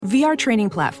VR training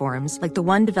platforms, like the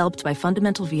one developed by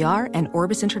Fundamental VR and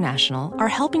Orbis International, are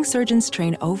helping surgeons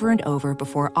train over and over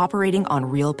before operating on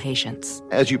real patients.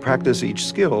 As you practice each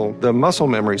skill, the muscle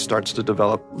memory starts to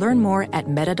develop. Learn more at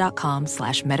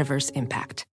meta.com/metaverse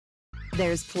impact.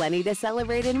 There's plenty to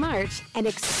celebrate in March and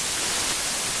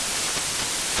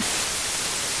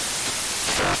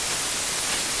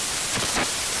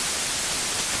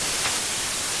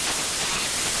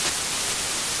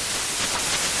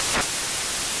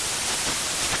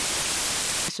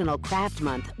National Craft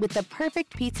Month with the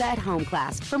perfect pizza at home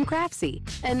class from Craftsy.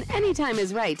 And anytime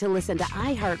is right to listen to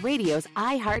iHeartRadio's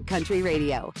iHeartCountry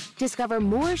Radio. Discover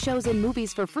more shows and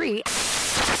movies for free.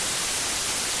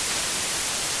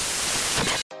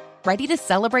 Ready to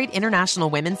celebrate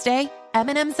International Women's Day?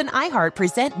 M&M's and iHeart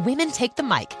present Women Take the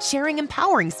Mic, sharing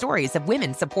empowering stories of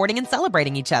women supporting and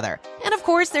celebrating each other. And of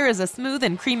course, there is a smooth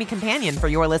and creamy companion for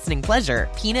your listening pleasure,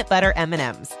 peanut butter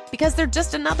M&M's. Because they're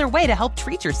just another way to help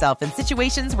treat yourself in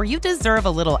situations where you deserve a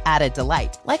little added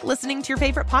delight, like listening to your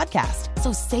favorite podcast.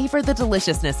 So savor the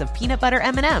deliciousness of peanut butter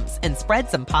M&M's and spread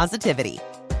some positivity.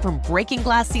 From breaking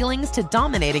glass ceilings to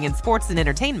dominating in sports and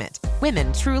entertainment,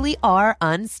 women truly are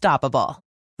unstoppable.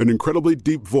 An incredibly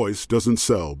deep voice doesn't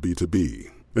sell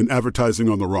B2B. And advertising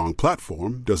on the wrong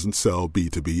platform doesn't sell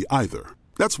B2B either.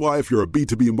 That's why if you're a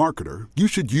B2B marketer, you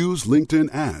should use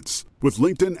LinkedIn ads. With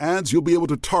LinkedIn ads, you'll be able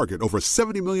to target over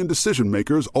 70 million decision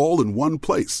makers all in one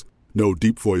place. No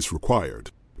deep voice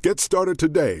required. Get started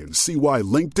today and see why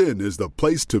LinkedIn is the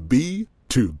place to be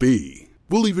to be.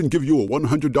 We'll even give you a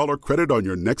 $100 credit on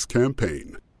your next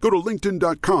campaign. Go to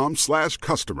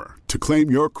linkedin.com/customer to claim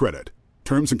your credit.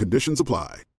 Terms and conditions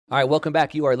apply. All right, welcome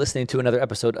back. You are listening to another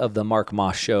episode of The Mark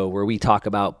Moss Show, where we talk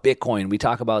about Bitcoin. We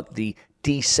talk about the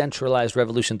decentralized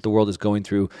revolution that the world is going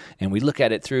through, and we look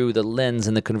at it through the lens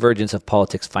and the convergence of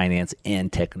politics, finance,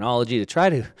 and technology to try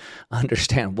to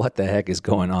understand what the heck is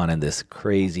going on in this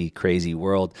crazy, crazy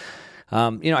world.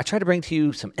 I try to bring to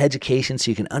you some education so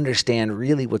you can understand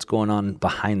really what's going on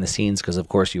behind the scenes because, of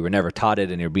course, you were never taught it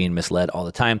and you're being misled all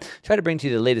the time. Try to bring to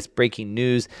you the latest breaking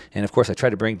news. And, of course, I try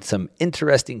to bring some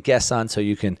interesting guests on so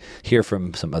you can hear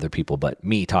from some other people but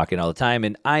me talking all the time.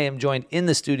 And I am joined in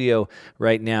the studio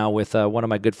right now with one of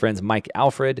my good friends, Mike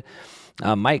Alfred.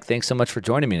 Mike, thanks so much for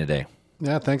joining me today.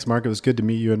 Yeah, thanks, Mark. It was good to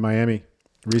meet you in Miami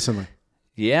recently.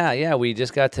 Yeah. We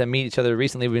just got to meet each other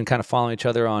recently. We've been kind of following each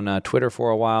other on Twitter for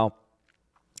a while.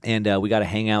 And we got to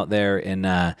hang out there in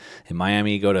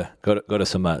Miami. Go to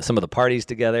some of the parties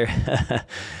together.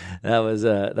 That was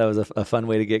a fun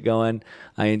way to get going.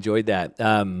 I enjoyed that.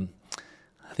 I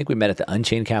think we met at the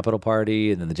Unchained Capital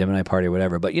party and then the Gemini party or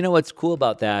whatever. But you know what's cool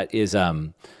about that is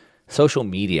social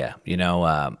media.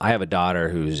 I have a daughter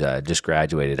who's just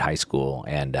graduated high school,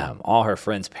 and all her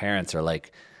friends' parents are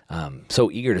like so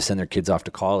eager to send their kids off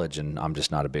to college, and I'm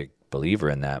just not a big believer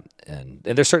in that. And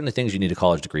there's certainly things you need a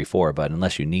college degree for, but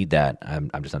unless you need that,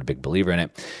 I'm just not a big believer in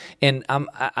it. And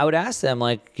I would ask them,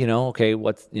 like, okay,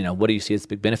 what do you see as a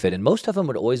big benefit? And most of them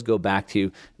would always go back to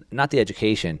not the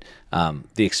education,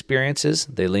 the experiences.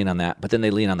 They lean on that, but then they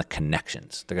lean on the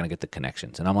connections. They're going to get the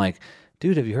connections. And I'm like,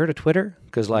 dude, have you heard of Twitter?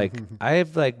 Because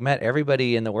I've met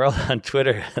everybody in the world on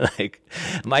Twitter. Like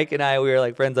Mike and I, we were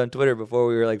like friends on Twitter before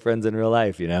we were like friends in real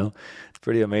life. It's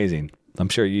pretty amazing. I'm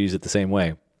sure you use it the same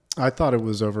way. I thought it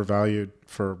was overvalued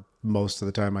for most of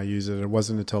the time I used it. It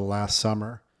wasn't until last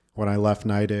summer when I left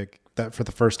NIDIC that for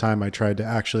the first time I tried to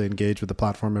actually engage with the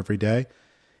platform every day.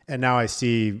 And now I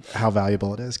see how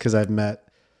valuable it is because I've met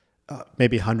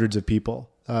maybe hundreds of people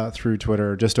through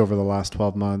Twitter just over the last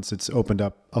 12 months. It's opened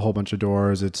up a whole bunch of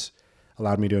doors. It's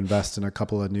allowed me to invest in a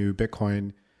couple of new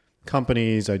Bitcoin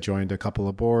companies. I joined a couple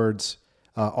of boards,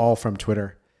 all from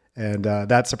Twitter. And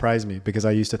that surprised me because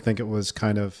I used to think it was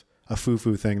kind of a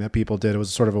foo-foo thing that people did. It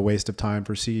was sort of a waste of time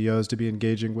for CEOs to be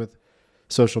engaging with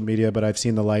social media, but I've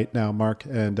seen the light now, Mark.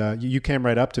 And you came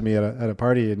right up to me at a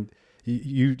party, and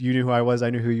you knew who I was, I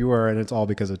knew who you were, and it's all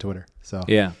because of Twitter. So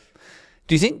yeah.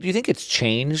 Do you think it's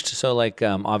changed? So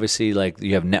obviously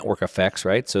you have network effects,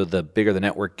 right? So the bigger the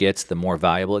network gets, the more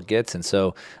valuable it gets. And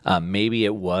so maybe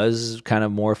it was kind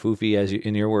of more foofy,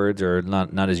 in your words, or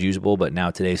not as usable, but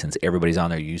now today, since everybody's on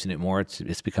there using it more,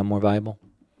 it's become more valuable.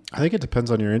 I think it depends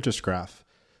on your interest graph.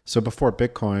 So before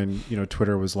Bitcoin,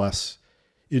 Twitter was less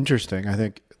interesting. I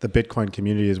think the Bitcoin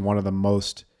community is one of the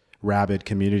most rabid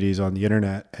communities on the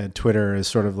internet, and Twitter is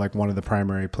sort of like one of the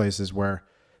primary places where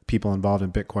people involved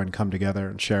in Bitcoin come together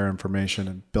and share information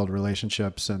and build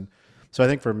relationships. And so I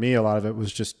think for me, a lot of it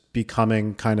was just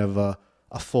becoming kind of a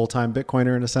full-time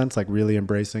Bitcoiner in a sense, like really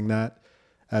embracing that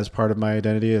as part of my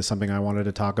identity, as something I wanted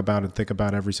to talk about and think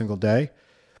about every single day.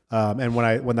 And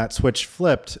when that switch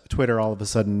flipped, Twitter all of a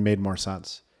sudden made more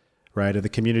sense. right? And the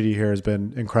community here has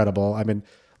been incredible. I mean,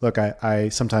 look, I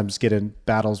sometimes get in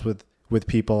battles with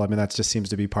people. I mean, that just seems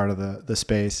to be part of the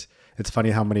space. It's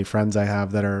funny how many friends I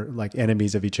have that are like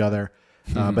enemies of each other.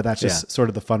 But that's just sort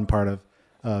of the fun part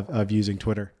of using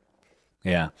Twitter.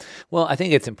 Yeah. Well, I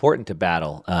think it's important to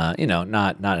battle,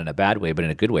 not in a bad way, but in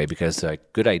a good way, because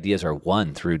good ideas are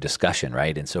won through discussion,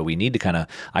 right? And so we need to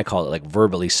I call it like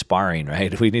verbally sparring,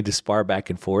 right? We need to spar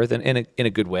back and forth and in a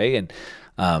good way. And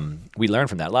we learn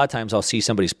from that. A lot of times I'll see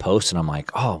somebody's post and I'm like,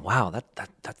 oh, wow,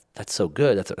 that's so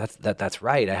good. That's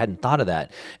right. I hadn't thought of that.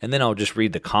 And then I'll just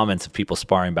read the comments of people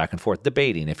sparring back and forth,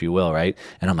 debating, if you will, right?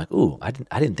 And I'm like, ooh, I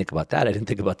didn't think about that. I didn't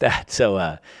think about that.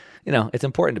 So, it's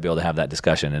important to be able to have that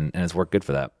discussion, and it's worked good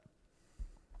for that.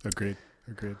 Agreed.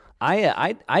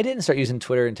 I didn't start using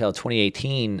Twitter until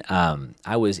 2018.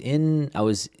 I was in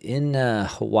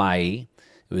Hawaii.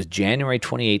 It was January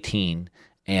 2018,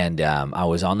 and I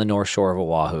was on the North Shore of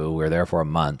Oahu. We were there for a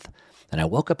month, and I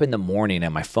woke up in the morning,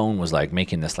 and my phone was like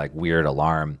making this like weird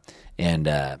alarm, and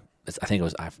I think it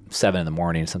was 7 in the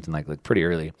morning, something like pretty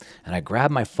early. And I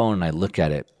grabbed my phone and I look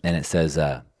at it, and it says,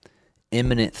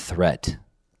 "Imminent threat.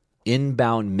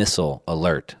 Inbound missile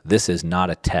alert. This is not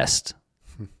a test."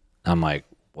 I'm like,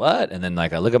 what? And then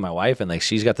I look at my wife, and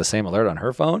she's got the same alert on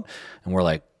her phone, and we're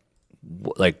like,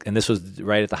 and this was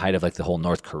right at the height of the whole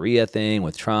North Korea thing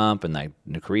with Trump, and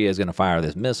North Korea is going to fire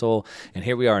this missile, and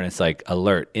here we are, and it's like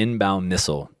alert, inbound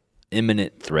missile,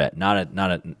 imminent threat, not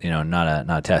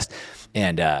a test,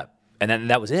 and then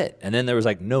that was it. And then there was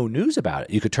no news about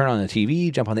it. You could turn on the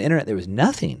TV, jump on the internet. There was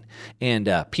nothing. And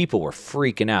people were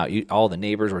freaking out. All the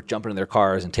neighbors were jumping in their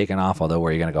cars and taking off, although where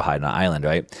are you going to go hide on an island,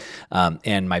 right?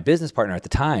 And my business partner at the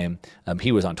time,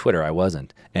 he was on Twitter. I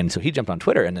wasn't. And so he jumped on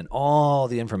Twitter, and then all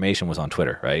the information was on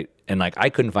Twitter, right? And I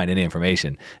couldn't find any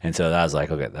information. And so I was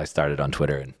like, okay, I started on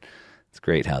Twitter, and it's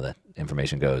great how the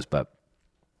information goes. But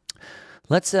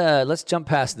let's jump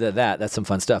past that. That's some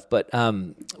fun stuff. But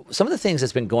some of the things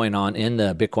that's been going on in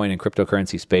the Bitcoin and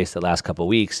cryptocurrency space the last couple of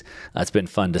weeks, it's been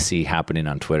fun to see happening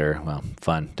on Twitter. Well,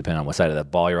 fun, depending on what side of the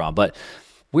ball you're on. But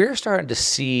we're starting to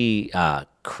see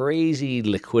crazy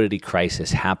liquidity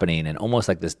crisis happening, and almost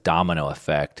like this domino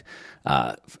effect.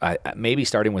 Maybe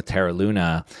starting with Terra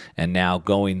Luna and now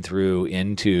going through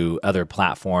into other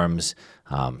platforms.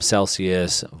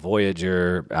 Celsius,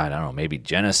 Voyager, I don't know, maybe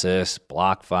Genesis,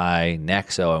 BlockFi,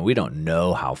 Nexo, and we don't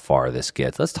know how far this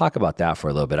gets. Let's talk about that for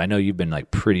a little bit. I know you've been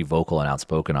pretty vocal and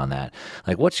outspoken on that.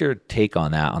 What's your take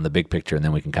on that, on the big picture, and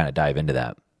then we can kind of dive into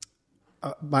that.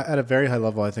 At a very high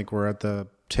level, I think we're at the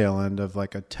tail end of a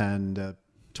 10 to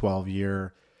 12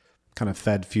 year kind of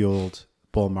Fed-fueled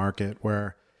bull market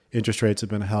where interest rates have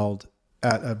been held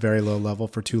at a very low level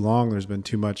for too long. There's been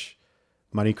too much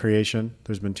money creation.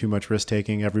 There's been too much risk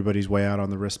taking. Everybody's way out on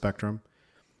the risk spectrum.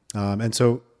 And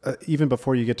so even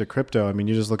before you get to crypto, I mean,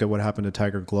 you just look at what happened to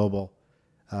Tiger Global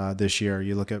this year.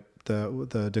 You look at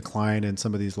the decline in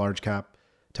some of these large cap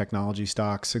technology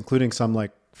stocks, including some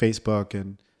like Facebook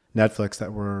and Netflix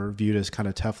that were viewed as kind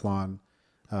of Teflon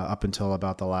up until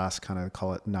about the last kind of,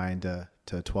 call it 9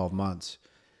 to 12 months.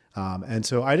 And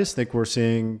so I just think we're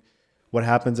seeing what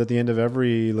happens at the end of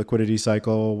every liquidity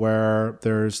cycle where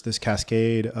there's this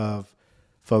cascade of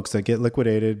folks that get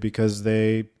liquidated because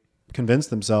they convinced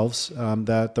themselves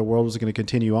that the world was going to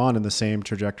continue on in the same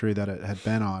trajectory that it had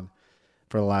been on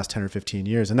for the last 10 or 15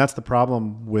 years. And that's the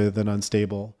problem with an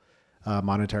unstable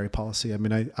monetary policy. I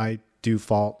mean, I do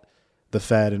fault the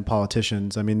Fed and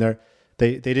politicians. I mean,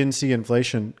 they didn't see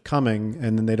inflation coming,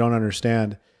 and then they don't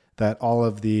understand that all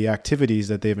of the activities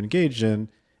that they've engaged in,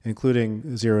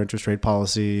 including zero interest rate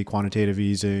policy, quantitative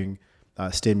easing,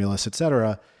 stimulus, et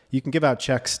cetera, you can give out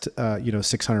checks, to,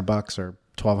 $600 or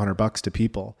 $1,200 to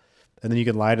people, and then you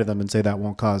can lie to them and say that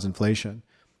won't cause inflation.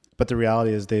 But the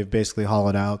reality is they've basically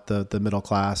hollowed out the middle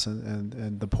class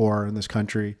and the poor in this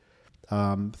country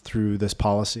through this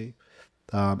policy.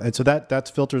 And so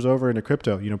that filters over into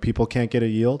crypto. People can't get a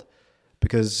yield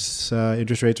because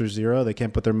interest rates are zero. They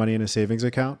can't put their money in a savings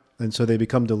account. And so they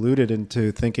become deluded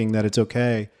into thinking that it's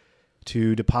okay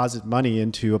to deposit money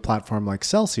into a platform like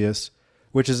Celsius,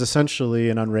 which is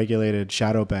essentially an unregulated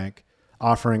shadow bank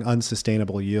offering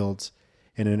unsustainable yields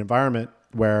in an environment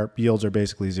where yields are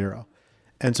basically zero.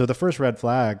 And so the first red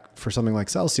flag for something like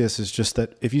Celsius is just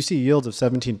that if you see yields of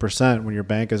 17% when your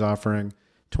bank is offering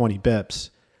 20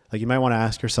 bips, you might want to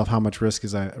ask yourself, how much risk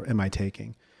am I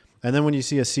taking? And then when you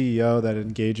see a CEO that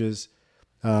engages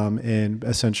in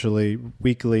essentially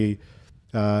weekly,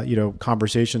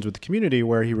 conversations with the community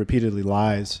where he repeatedly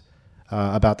lies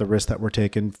about the risk that we're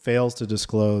taking, fails to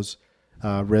disclose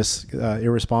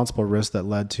irresponsible risk that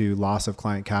led to loss of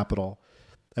client capital,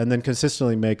 and then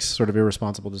consistently makes sort of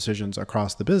irresponsible decisions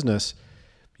across the business,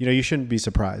 you shouldn't be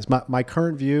surprised. My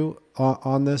current view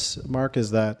on this, Mark,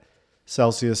 is that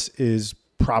Celsius is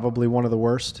probably one of the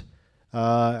worst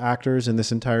actors in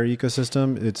this entire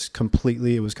ecosystem.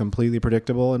 It was completely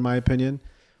predictable, in my opinion,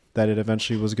 that it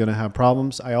eventually was going to have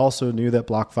problems. I also knew that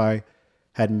BlockFi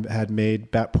had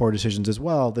made poor decisions as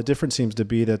well. The difference seems to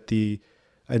be that the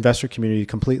investor community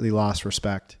completely lost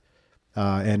respect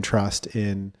and trust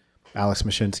in Alex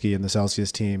Mashinsky and the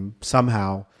Celsius team.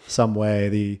 Somehow, some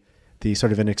way, the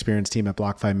sort of inexperienced team at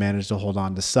BlockFi managed to hold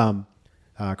on to some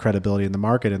credibility in the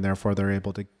market, and therefore they're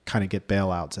able to kind of get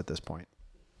bailouts at this point.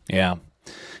 Yeah,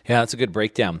 that's a good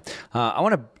breakdown. I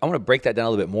want to break that down a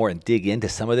little bit more and dig into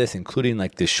some of this, including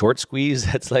like the short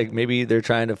squeeze that's like maybe they're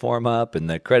trying to form up, and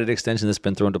the credit extension that's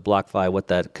been thrown to BlockFi, what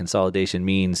that consolidation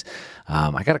means.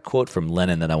 I got a quote from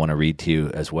Lennon that I want to read to you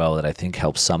as well that I think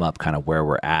helps sum up kind of where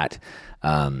we're at.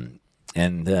 And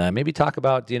maybe talk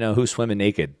about, who's swimming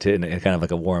naked, in kind of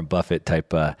like a Warren Buffett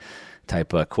type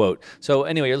quote. So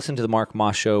anyway, you're listening to the Mark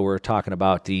Moss Show. We're talking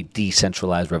about the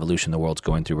decentralized revolution the world's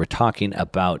going through. We're talking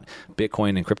about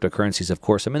Bitcoin and cryptocurrencies, of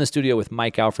course. I'm in the studio with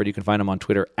Mike Alfred. You can find him on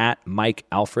Twitter at Mike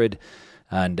Alfred.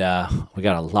 And we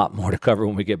got a lot more to cover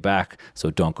when we get back, so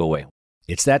don't go away.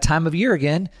 It's that time of year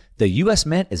again. The U.S.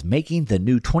 Mint is making the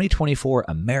new 2024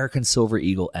 American Silver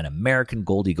Eagle and American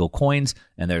Gold Eagle coins,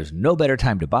 and there's no better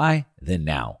time to buy than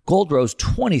now. Gold rose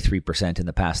 23% in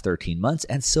the past 13 months,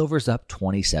 and silver's up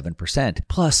 27%.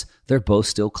 Plus, they're both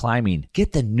still climbing.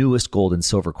 Get the newest gold and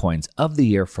silver coins of the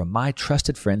year from my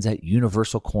trusted friends at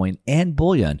Universal Coin and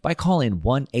Bullion by calling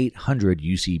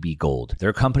 1-800-UCB-GOLD.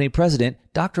 Their company president,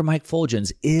 Dr. Mike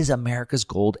Fulgens, is America's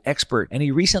gold expert, and he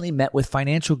recently met with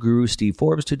financial guru Steve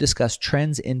Forbes to discuss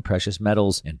trends in precious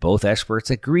metals, and both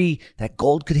experts agree that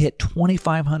gold could hit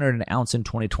 $2,500 an ounce in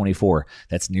 2024.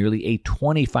 That's nearly a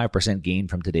 25% gain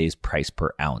from today's price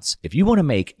per ounce. If you want to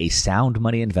make a sound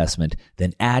money investment,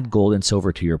 then add gold and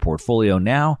silver to your portfolio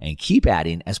now and keep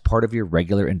adding as part of your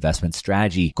regular investment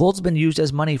strategy. Gold's been used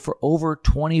as money for over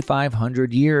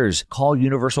 2,500 years. Call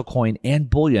Universal Coin and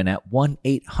Bullion at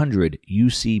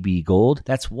 1-800-UCB-GOLD.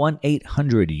 That's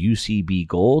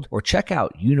 1-800-UCB-GOLD, or check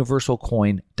out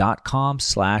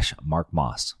universalcoin.com/Mark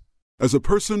Moss. As a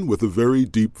person with a very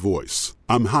deep voice,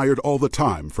 I'm hired all the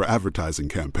time for advertising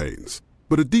campaigns.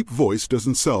 But a deep voice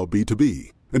doesn't sell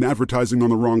B2B, and advertising on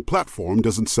the wrong platform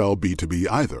doesn't sell B2B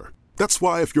either. That's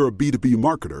why if you're a B2B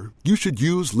marketer, you should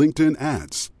use LinkedIn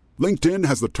ads. LinkedIn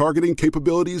has the targeting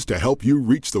capabilities to help you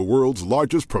reach the world's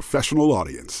largest professional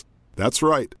audience. That's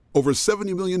right, over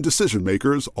 70 million decision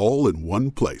makers all in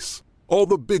one place. All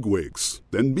the big wigs,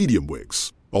 then medium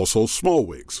wigs, also small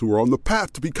wigs who are on the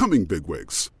path to becoming big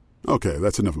wigs. Okay,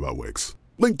 that's enough about wigs.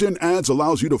 LinkedIn ads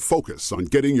allows you to focus on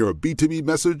getting your B2B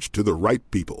message to the right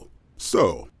people.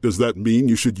 So, does that mean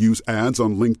you should use ads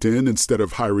on LinkedIn instead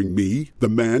of hiring me, the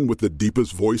man with the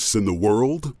deepest voice in the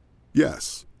world?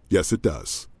 Yes. Yes, it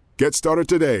does. Get started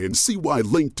today and see why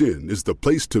LinkedIn is the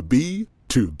place to be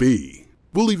to be.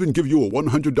 We'll even give you a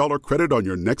 $100 credit on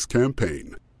your next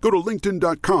campaign. Go to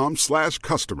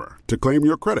linkedin.com/customer to claim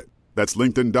your credit. That's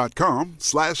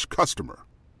linkedin.com/customer.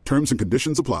 Terms and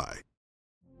conditions apply.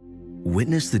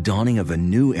 Witness the dawning of a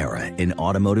new era in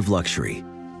automotive luxury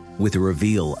with a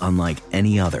reveal unlike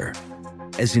any other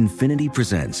as Infiniti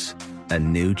presents a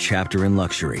new chapter in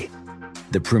luxury,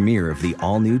 the premiere of the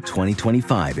all-new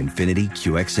 2025 Infiniti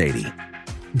QX80.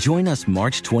 Join us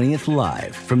March 20th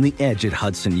live from the Edge at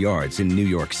Hudson Yards in New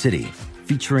York City,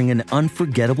 featuring an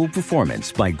unforgettable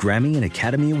performance by Grammy and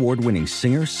Academy Award-winning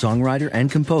singer, songwriter,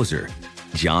 and composer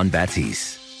Jon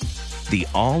Batiste. The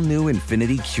all-new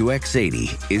Infiniti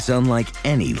QX80 is unlike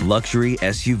any luxury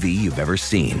SUV you've ever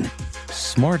seen.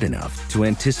 Smart enough to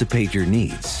anticipate your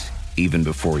needs, even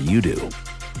before you do.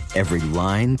 Every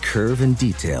line, curve, and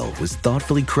detail was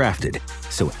thoughtfully crafted,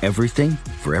 so everything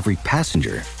for every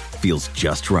passenger feels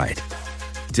just right.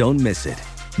 Don't miss it.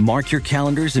 Mark your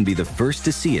calendars and be the first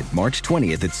to see it March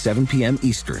 20th at 7 p.m.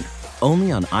 Eastern,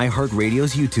 only on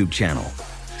iHeartRadio's YouTube channel.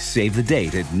 Save the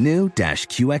date at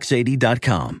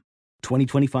new-QX80.com.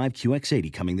 2025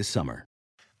 QX80 coming this summer.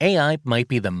 AI might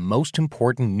be the most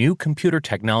important new computer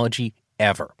technology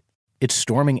ever. It's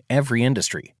storming every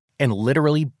industry, and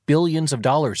literally billions of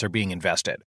dollars are being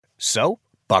invested. So,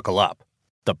 buckle up.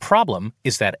 The problem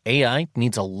is that AI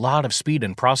needs a lot of speed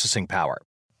and processing power.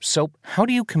 So, how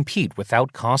do you compete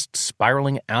without costs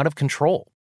spiraling out of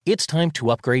control? It's time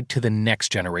to upgrade to the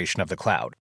next generation of the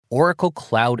cloud, Oracle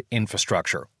Cloud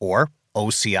Infrastructure, or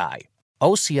OCI.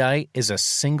 OCI is a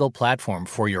single platform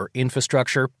for your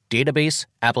infrastructure, database,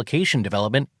 application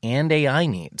development, and AI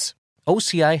needs.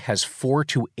 OCI has 4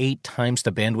 to 8 times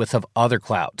the bandwidth of other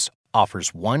clouds,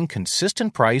 offers one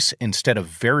consistent price instead of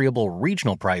variable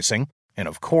regional pricing, and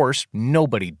of course,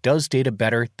 nobody does data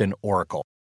better than Oracle.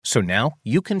 So now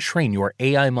you can train your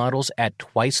AI models at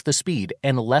twice the speed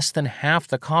and less than half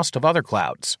the cost of other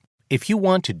clouds. If you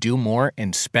want to do more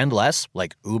and spend less,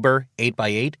 like Uber,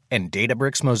 8x8, and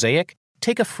Databricks Mosaic,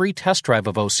 take a free test drive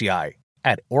of OCI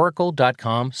at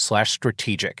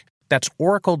oracle.com/strategic. That's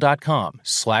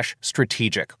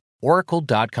oracle.com/strategic.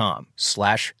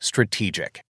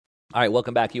 oracle.com/strategic. All right,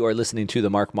 welcome back. You are listening to The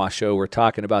Mark Moss Show. We're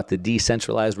talking about the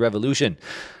decentralized revolution.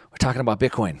 We're talking about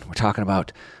Bitcoin. We're talking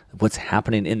about what's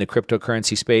happening in the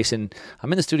cryptocurrency space. And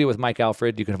I'm in the studio with Mike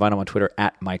Alfred. You can find him on Twitter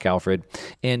at Mike Alfred.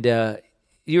 And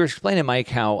you were explaining, Mike,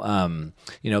 how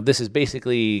this is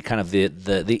basically kind of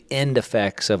the end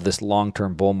effects of this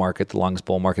long-term bull market, the longest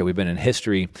bull market we've been in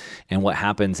history, and what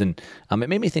happens. And it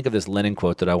made me think of this Lenin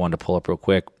quote that I wanted to pull up real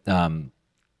quick.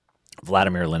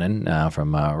 Vladimir Lenin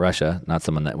from Russia, not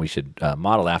someone that we should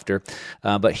model after,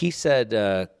 but he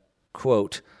said,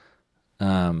 quote,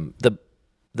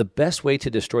 the best way to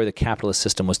destroy the capitalist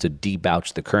system was to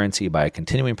debauch the currency by a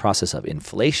continuing process of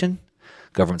inflation.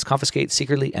 Governments confiscate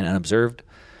secretly and unobserved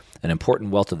an important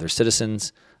wealth of their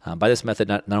citizens. By this method,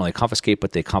 not only confiscate,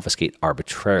 but they confiscate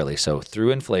arbitrarily. So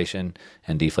through inflation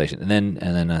and deflation. And then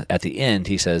at the end,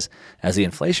 he says, as the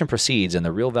inflation proceeds and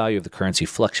the real value of the currency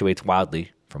fluctuates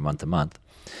wildly from month to month,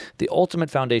 the ultimate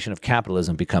foundation of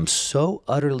capitalism becomes so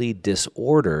utterly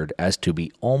disordered as to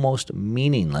be almost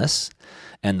meaningless,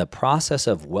 and the process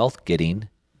of wealth getting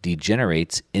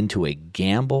degenerates into a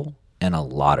gamble and a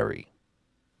lottery.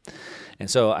 And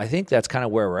so I think that's kind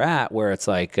of where we're at, where it's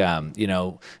like, at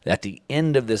the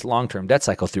end of this long-term debt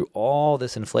cycle, through all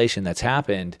this inflation that's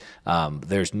happened,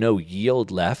 there's no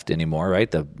yield left anymore, right?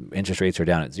 The interest rates are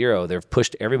down at zero. They've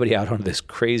pushed everybody out onto this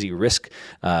crazy risk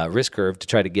curve to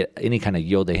try to get any kind of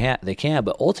yield they can,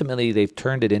 but ultimately they've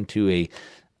turned it into a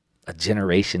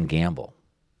generation gamble.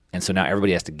 And so now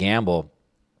everybody has to gamble.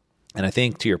 And I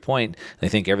think, to your point, they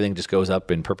think everything just goes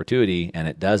up in perpetuity, and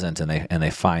it doesn't. And they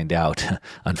find out,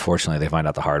 unfortunately, they find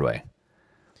out the hard way.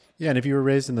 Yeah, and if you were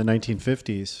raised in the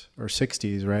 1950s or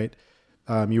 60s, right,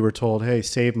 you were told, hey,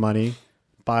 save money,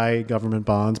 buy government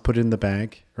bonds, put it in the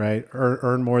bank, right,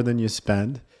 earn more than you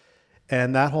spend.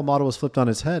 And that whole model was flipped on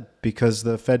its head because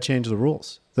the Fed changed the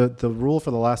rules. The rule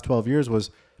for the last 12 years was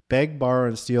beg, borrow,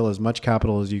 and steal as much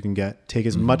capital as you can get, take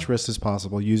as much risk as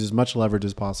possible, use as much leverage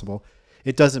as possible.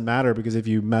 It doesn't matter because if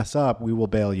you mess up, we will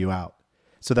bail you out.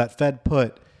 So that Fed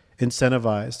put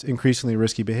incentivized increasingly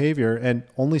risky behavior, and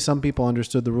only some people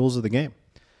understood the rules of the game,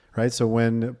 right? So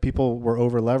when people were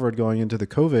over-levered going into the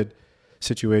COVID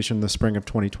situation in the spring of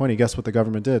 2020, guess what the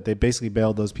government did? They basically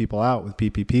bailed those people out with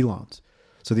PPP loans.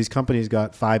 So these companies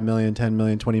got $5 million, $10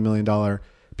 million, $20 million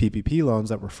PPP loans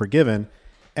that were forgiven.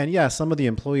 And yeah, some of the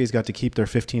employees got to keep their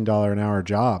 $15 an hour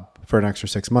job for an extra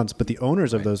 6 months, but the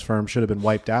owners of those firms should have been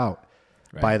wiped out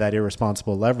by that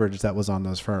irresponsible leverage that was on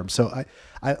those firms. So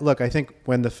I think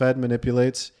when the Fed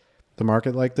manipulates the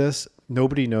market like this,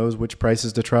 nobody knows which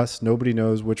prices to trust. Nobody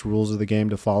knows which rules of the game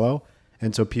to follow.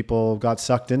 And so people got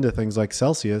sucked into things like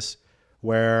Celsius,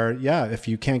 where, yeah, if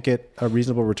you can't get a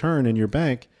reasonable return in your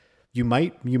bank, you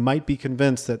might be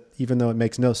convinced that even though it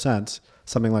makes no sense,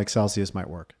 something like Celsius might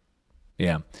work.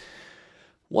 Yeah.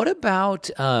 What about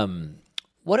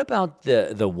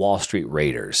the Wall Street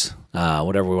Raiders,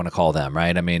 whatever we want to call them,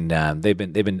 right? I mean, they've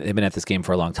been at this game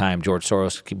for a long time. George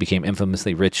Soros became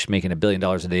infamously rich, making $1 billion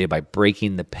a day by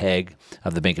breaking the peg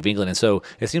of the Bank of England. And so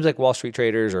it seems like Wall Street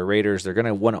traders or raiders, they're going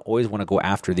to always want to go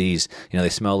after these. They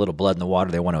smell a little blood in the water,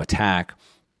 they want to attack.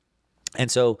 And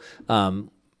so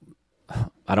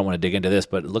I don't want to dig into this,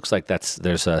 but it looks like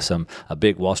there's a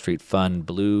big Wall Street fund,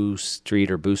 Blue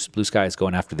Sky is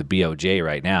going after the BOJ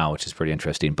right now, which is pretty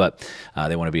interesting. But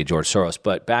they want to be a George Soros.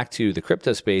 But back to the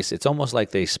crypto space, it's almost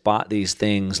like they spot these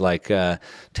things like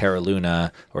Terra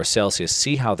Luna or Celsius,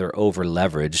 see how they're over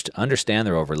leveraged, understand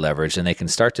they're over leveraged, and they can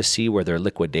start to see where their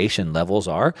liquidation levels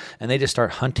are, and they just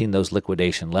start hunting those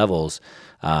liquidation levels.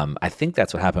 I think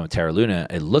that's what happened with Terra Luna.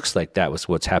 It looks like that was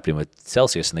what's happening with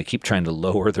Celsius, and they keep trying to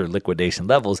lower their liquidation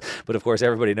levels. But of course,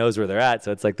 everybody knows where they're at,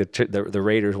 so it's like the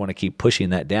raiders want to keep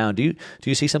pushing that down. Do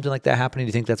you see something like that happening? Do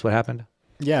you think that's what happened?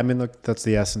 Yeah, I mean, look, that's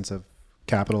the essence of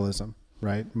capitalism,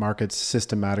 right? Markets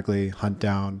systematically hunt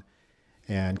down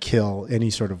and kill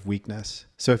any sort of weakness.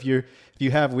 So if you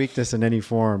have weakness in any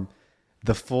form,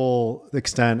 the full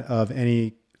extent of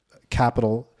any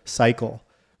capital cycle,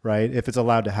 right? If it's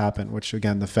allowed to happen, which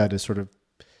again, the Fed is sort of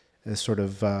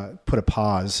put a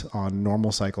pause on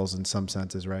normal cycles in some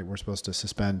senses, right? We're supposed to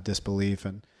suspend disbelief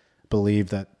and believe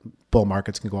that bull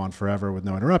markets can go on forever with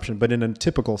no interruption. But in a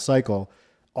typical cycle,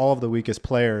 all of the weakest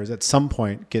players at some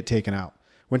point get taken out.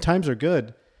 When times are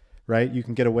good, right, you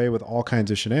can get away with all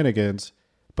kinds of shenanigans.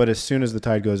 But as soon as the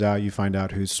tide goes out, you find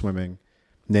out who's swimming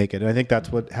naked. And I think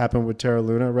that's what happened with Terra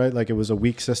Luna, right? Like, it was a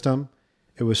weak system.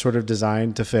 It was sort of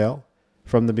designed to fail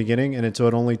from the beginning. And so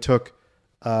it only took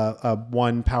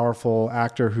one powerful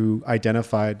actor who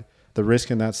identified the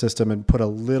risk in that system and put a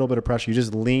little bit of pressure. You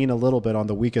just lean a little bit on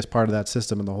the weakest part of that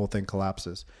system and the whole thing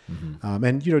collapses.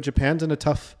 And, Japan's in a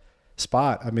tough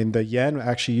spot. I mean, the yen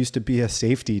actually used to be a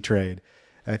safety trade.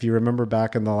 If you remember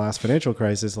back in the last financial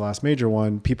crisis, the last major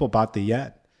one, people bought the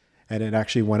yen and it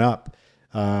actually went up,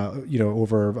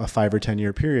 over a 5 or 10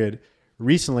 year period.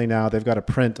 Recently now, they've got to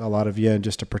print a lot of yen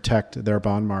just to protect their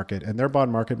bond market, and their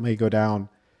bond market may go down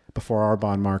before our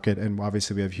bond market. And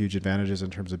obviously we have huge advantages in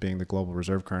terms of being the global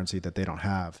reserve currency that they don't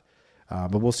have.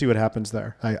 But we'll see what happens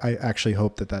there. I actually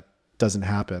hope that doesn't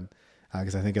happen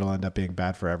because I think it'll end up being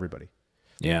bad for everybody.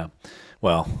 Yeah.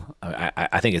 Well,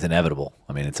 I think it's inevitable.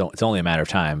 I mean, it's only a matter of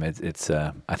time. It's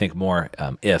I think more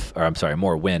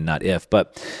more when, not if.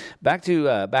 But back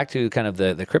to kind of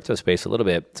the crypto space a little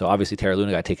bit. So obviously Terra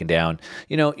Luna got taken down.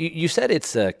 You said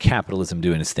it's capitalism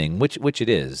doing its thing, which it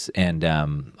is, and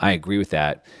I agree with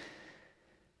that.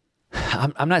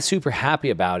 I'm not super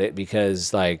happy about it because,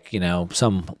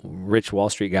 some rich Wall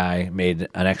Street guy made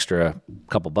an extra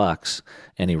couple bucks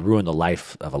and he ruined the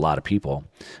life of a lot of people.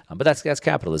 But that's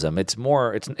capitalism. It's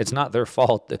not their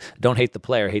fault. Don't hate the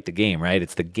player, hate the game, right?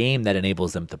 It's the game that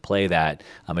enables them to play that.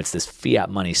 It's this fiat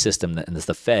money system and it's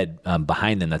the Fed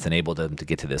behind them that's enabled them to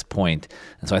get to this point.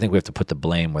 And so I think we have to put the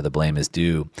blame where the blame is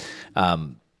due.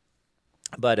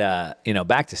 But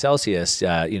back to Celsius,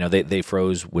 they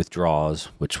froze withdrawals,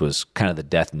 which was kind of the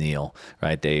death knell,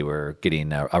 right? They were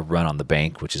getting a run on the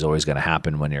bank, which is always going to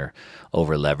happen when you're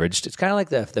over leveraged. It's kind of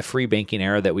like the free banking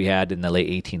era that we had in the late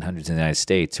 1800s in the United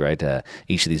States, right?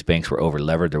 Each of these banks were over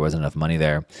levered. There wasn't enough money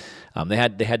there. They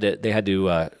had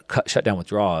to shut down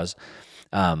withdrawals.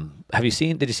 Did you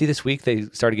see this week they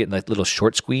started getting like little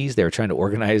short squeeze? They were trying to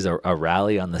organize a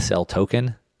rally on the Cell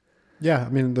token. Yeah, I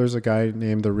mean, there's a guy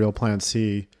named The Real Plan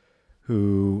C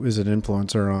who is an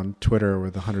influencer on Twitter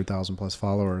with 100,000 plus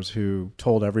followers who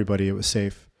told everybody it was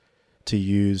safe to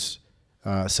use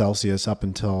Celsius up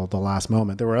until the last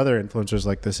moment. There were other influencers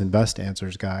like this Invest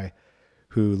Answers guy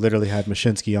who literally had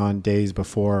Mashinsky on days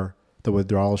before the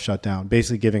withdrawal shut down,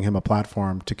 basically giving him a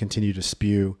platform to continue to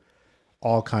spew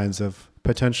all kinds of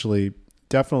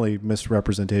definitely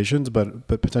misrepresentations, but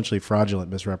potentially fraudulent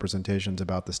misrepresentations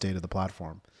about the state of the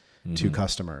platform to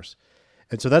customers.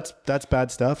 And so that's bad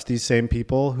stuff. These same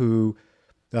people who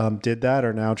did that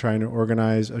are now trying to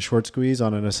organize a short squeeze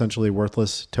on an essentially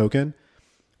worthless token,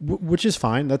 which is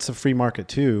fine. That's a free market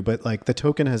too. But the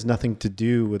token has nothing to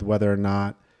do with whether or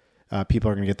not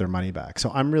people are going to get their money back. So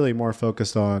I'm really more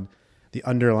focused on the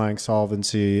underlying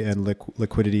solvency and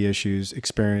liquidity issues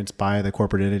experienced by the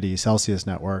corporate entity Celsius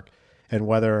Network, and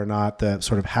whether or not the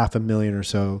sort of 500,000 or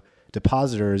so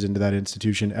depositors into that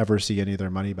institution ever see any of their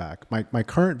money back. My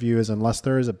current view is unless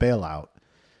there is a bailout,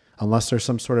 unless there's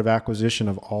some sort of acquisition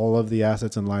of all of the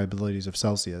assets and liabilities of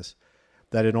Celsius,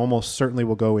 that it almost certainly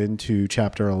will go into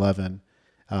Chapter 11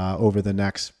 over the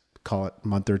next, call it,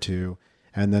 month or two,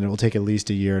 and then it will take at least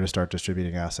a year to start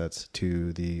distributing assets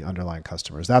to the underlying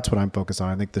customers. That's what I'm focused on.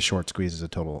 I think the short squeeze is a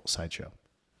total sideshow.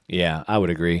 Yeah, I would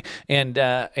agree. And,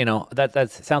 that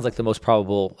sounds like the most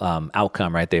probable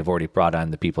outcome, right? They've already brought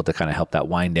on the people to kind of help that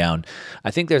wind down.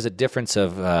 I think there's a difference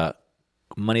of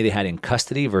money they had in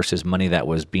custody versus money that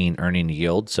was being earning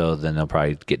yield. So then they'll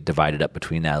probably get divided up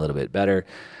between that a little bit better.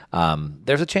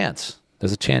 There's a chance.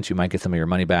 There's a chance you might get some of your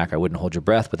money back. I wouldn't hold your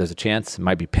breath, but there's a chance. It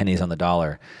might be pennies on the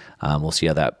dollar. We'll see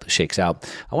how that shakes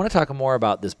out. I want to talk more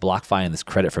about this BlockFi and this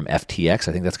credit from FTX.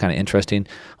 I think that's kind of interesting.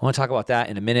 I want to talk about that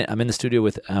in a minute. I'm in the studio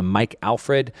with Mike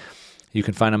Alfred. You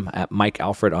can find him at Mike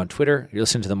Alfred on Twitter. You're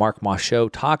listening to the Mark Moss Show,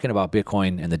 talking about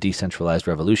Bitcoin and the decentralized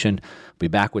revolution. We'll be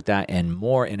back with that and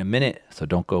more in a minute, so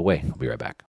don't go away. I'll be right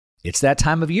back. It's that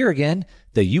time of year again.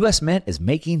 The U.S. Mint is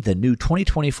making the new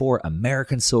 2024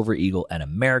 American Silver Eagle and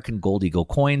American Gold Eagle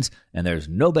coins, and there's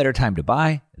no better time to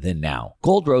buy than now.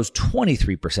 Gold rose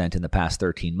 23% in the past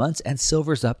 13 months, and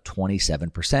silver's up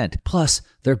 27%. Plus,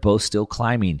 they're both still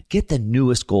climbing. Get the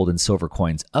newest gold and silver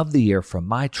coins of the year from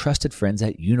my trusted friends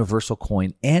at Universal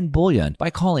Coin and Bullion by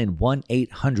calling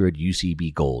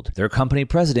 1-800-UCB-GOLD. Their company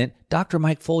president, Dr.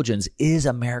 Mike Fulgens, is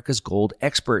America's gold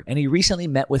expert, and he recently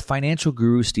met with financial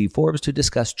guru Steve Forbes to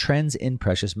discuss trends in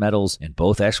precious metals, and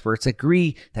both experts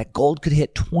agree that gold could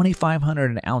hit $2,500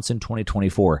 an ounce in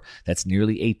 2024. That's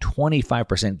nearly a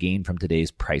 25% gain from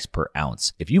today's price per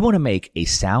ounce. If you want to make a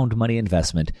sound money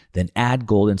investment, then add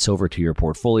gold and silver to your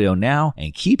portfolio now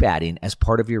and keep adding as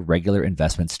part of your regular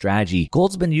investment strategy.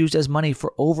 Gold's been used as money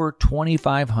for over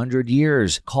 2,500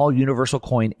 years. Call Universal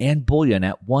Coin and Bullion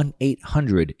at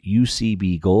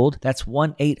 1-800-UCB-GOLD. That's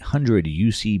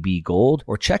 1-800-UCB-GOLD,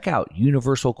 or check out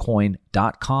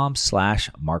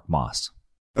universalcoin.com/Mark Moss.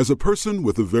 As a person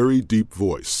with a very deep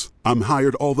voice, I'm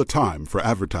hired all the time for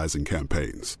advertising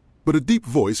campaigns. But a deep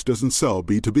voice doesn't sell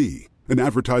B2B, and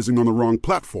advertising on the wrong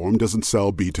platform doesn't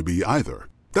sell B2B either.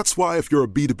 That's why if you're a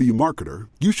B2B marketer,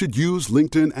 you should use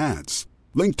LinkedIn ads.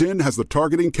 LinkedIn has the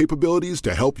targeting capabilities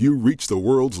to help you reach the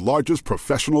world's largest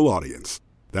professional audience.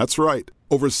 That's right,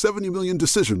 over 70 million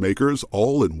decision makers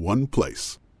all in one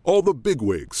place. All the big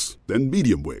wigs and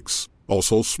medium wigs,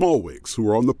 also small wigs who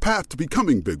are on the path to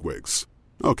becoming big wigs.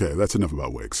 Okay, that's enough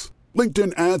about wigs.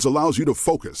 LinkedIn ads allows you to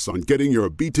focus on getting your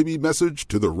B2B message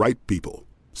to the right people.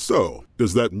 So,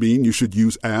 does that mean you should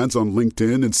use ads on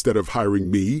LinkedIn instead of hiring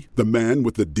me, the man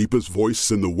with the deepest voice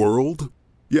in the world?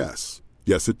 Yes.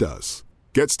 Yes, it does.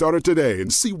 Get started today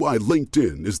and see why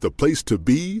LinkedIn is the place to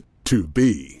be to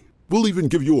be. We'll even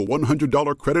give you a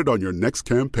 $100 credit on your next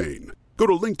campaign. Go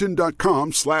to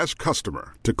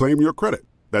linkedin.com/customer to claim your credit.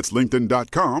 That's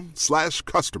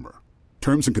linkedin.com/customer.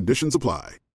 Terms and conditions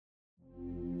apply.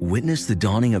 Witness the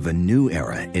dawning of a new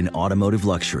era in automotive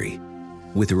luxury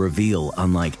with a reveal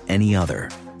unlike any other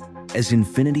as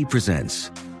Infiniti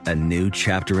presents a new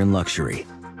chapter in luxury,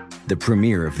 the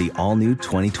premiere of the all-new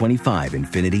 2025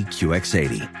 Infiniti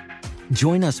QX80.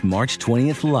 Join us March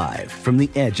 20th live from the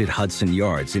Edge at Hudson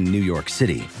Yards in New York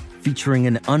City, featuring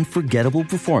an unforgettable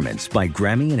performance by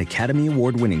Grammy and Academy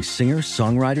Award-winning singer,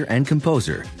 songwriter, and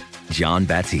composer, Jon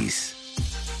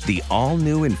Batiste. The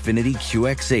all-new Infiniti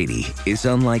QX80 is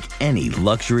unlike any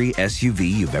luxury SUV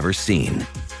you've ever seen.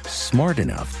 Smart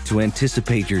enough to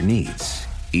anticipate your needs,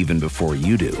 even before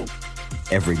you do.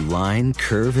 Every line,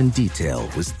 curve, and detail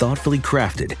was thoughtfully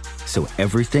crafted, so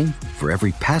everything for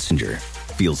every passenger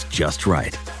feels just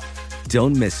right.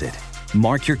 Don't miss it.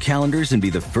 Mark your calendars and be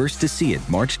the first to see it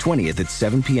March 20th at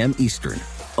 7 p.m. Eastern,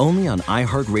 only on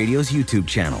iHeartRadio's YouTube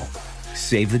channel.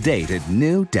 Save the date at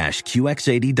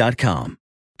new-QX80.com.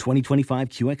 2025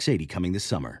 QX80 coming this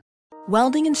summer.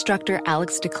 Welding instructor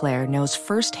Alex DeClaire knows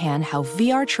firsthand how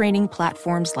VR training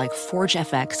platforms like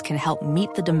ForgeFX can help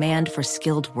meet the demand for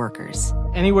skilled workers.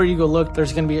 Anywhere you go look,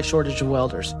 there's going to be a shortage of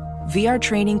welders. VR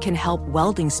training can help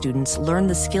welding students learn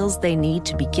the skills they need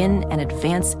to begin and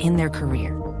advance in their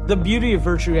career. The beauty of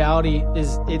virtual reality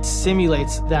is it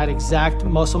simulates that exact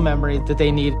muscle memory that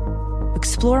they need.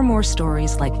 Explore more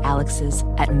stories like Alex's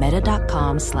at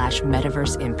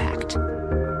meta.com/metaverseimpact.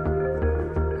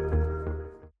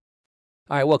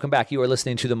 All right, welcome back. You are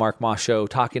listening to The Mark Moss Show,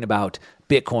 talking about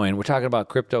Bitcoin. We're talking about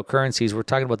cryptocurrencies. We're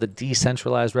talking about the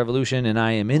decentralized revolution, and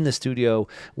I am in the studio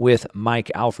with Mike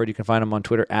Alfred. You can find him on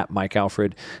Twitter at Mike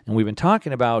Alfred. And we've been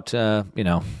talking about, the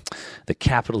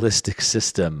capitalistic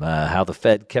system, how the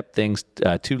Fed kept things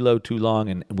too low too long,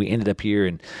 and we ended up here,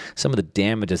 and some of the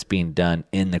damage that's being done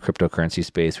in the cryptocurrency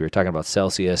space. We were talking about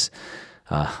Celsius.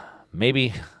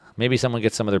 Maybe someone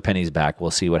gets some of their pennies back.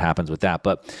 We'll see what happens with that.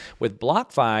 But with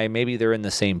BlockFi, maybe they're in the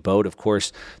same boat. Of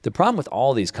course, the problem with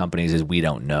all these companies is we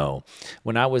don't know.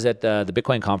 When I was at the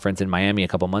Bitcoin conference in Miami a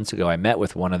couple months ago, I met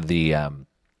with one of the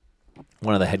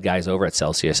head guys over at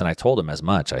Celsius, and I told him as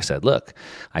much. I said, look,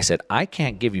 I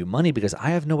can't give you money because I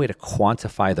have no way to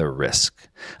quantify the risk.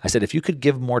 I said, if you could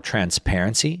give more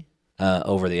transparency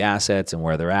over the assets and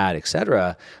where they're at, et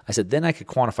cetera, I said, then I could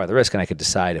quantify the risk and I could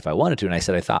decide if I wanted to. And I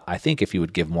said, I think if you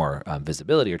would give more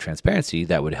visibility or transparency,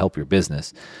 that would help your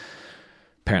business.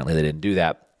 Apparently they didn't do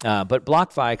that. But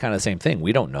BlockFi, kind of the same thing.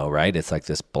 We don't know, right? It's like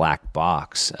this black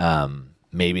box.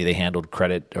 Maybe they handled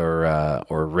credit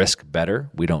or risk better.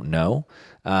 We don't know.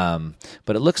 But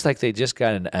it looks like they just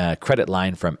got a credit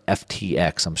line from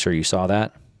FTX. I'm sure you saw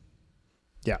that.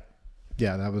 Yeah,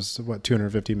 that was, what,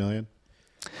 $250 million?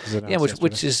 Yeah,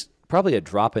 which is probably a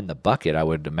drop in the bucket, I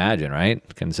would imagine, right?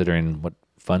 Considering what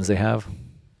funds they have.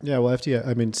 Yeah, well,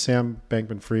 Sam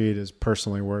Bankman-Fried is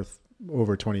personally worth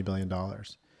over $20 billion,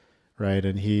 right?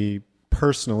 And he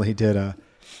personally did a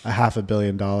 $500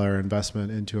 million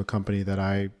investment into a company that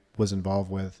I was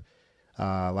involved with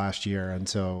last year. And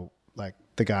so, like,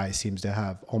 the guy seems to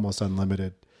have almost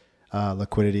unlimited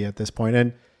liquidity at this point.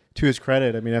 And to his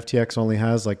credit, FTX only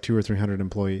has like 200 or 300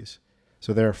 employees.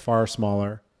 So they're far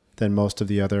smaller than most of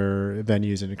the other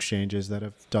venues and exchanges that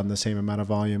have done the same amount of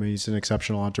volume. He's an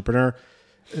exceptional entrepreneur.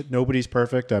 Nobody's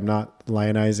perfect. I'm not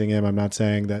lionizing him. I'm not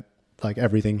saying that like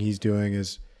everything he's doing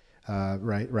is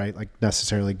right, like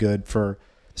necessarily good for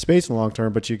space in the long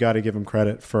term, but you got to give him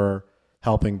credit for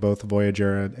helping both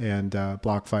Voyager and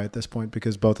BlockFi at this point,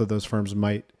 because both of those firms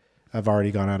might have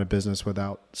already gone out of business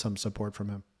without some support from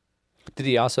him. Did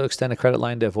he also extend a credit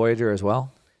line to Voyager as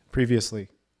well? Previously,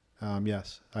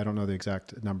 yes. I don't know the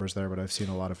exact numbers there, but I've seen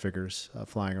a lot of figures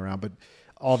flying around. But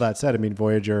all that said, I mean,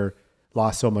 Voyager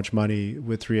lost so much money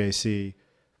with 3AC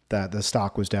that the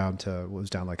stock was down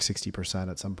like 60%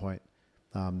 at some point.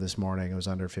 This morning it was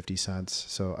under 50 cents.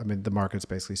 So, I mean, the market's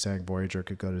basically saying Voyager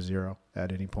could go to zero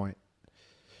at any point.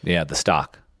 Yeah, the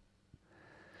stock.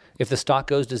 If the stock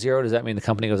goes to zero, does that mean the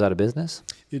company goes out of business?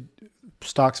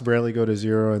 Stocks rarely go to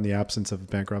zero in the absence of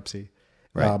bankruptcy.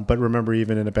 Right. But remember,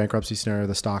 even in a bankruptcy scenario,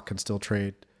 the stock can still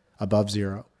trade above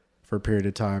zero for a period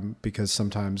of time, because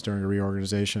sometimes during a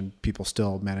reorganization, people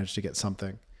still manage to get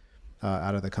something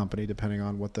out of the company, depending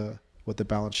on what the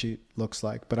balance sheet looks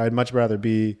like. But I'd much rather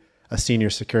be a senior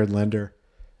secured lender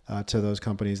to those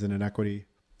companies than an equity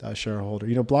shareholder.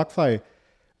 You know, BlockFi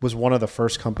was one of the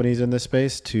first companies in this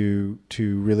space to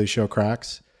really show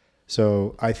cracks.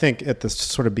 So I think at the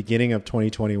sort of beginning of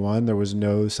 2021, there was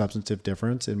no substantive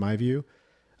difference, in my view,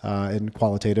 and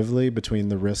qualitatively between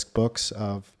the risk books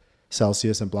of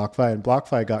Celsius and BlockFi. And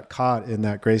BlockFi got caught in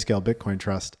that Grayscale Bitcoin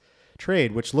Trust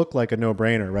trade, which looked like a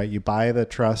no-brainer, right? You buy the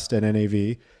trust at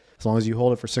NAV. As long as you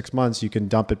hold it for 6 months, you can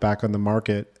dump it back on the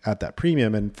market at that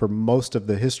premium. And for most of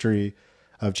the history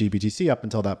of GBTC up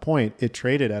until that point, it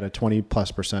traded at a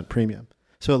 20+% premium.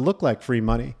 So it looked like free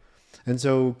money. And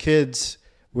so kids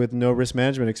with no risk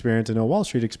management experience and no Wall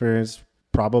Street experience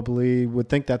probably would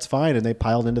think that's fine. And they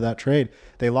piled into that trade.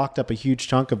 They locked up a huge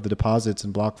chunk of the deposits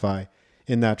in BlockFi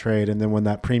in that trade. And then when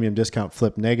that premium discount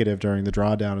flipped negative during the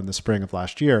drawdown in the spring of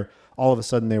last year, all of a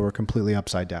sudden they were completely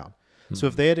upside down. Mm-hmm. So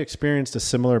if they had experienced a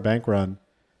similar bank run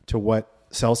to what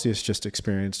Celsius just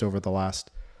experienced over the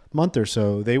last month or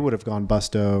so, they would have gone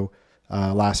busto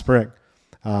last spring.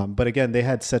 But again, they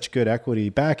had such good equity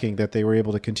backing that they were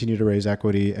able to continue to raise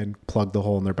equity and plug the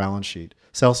hole in their balance sheet.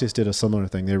 Celsius did a similar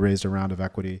thing. They raised a round of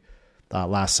equity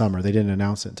last summer. They didn't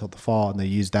announce it until the fall, and they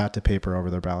used that to paper over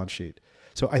their balance sheet.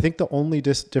 So I think the only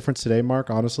difference today, Mark,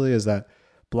 honestly, is that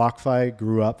BlockFi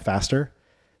grew up faster.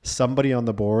 Somebody on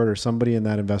the board or somebody in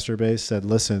that investor base said,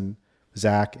 listen,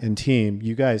 Zach and team,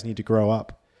 you guys need to grow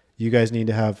up. You guys need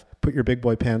to put your big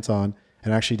boy pants on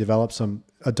and actually develop some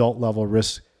adult level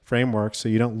risk framework so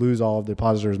you don't lose all of the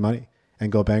depositors' money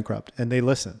and go bankrupt. And they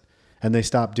listen, and they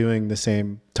stopped doing the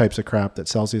same types of crap that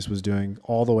Celsius was doing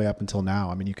all the way up until now.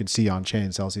 I mean, you can see on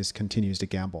chain, Celsius continues to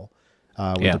gamble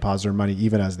with depositor money,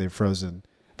 even as they've frozen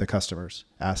the customers'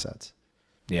 assets.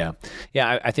 Yeah.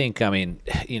 I think, I mean,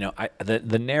 you know,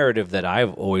 the narrative that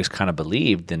I've always kind of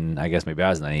believed, and I guess maybe I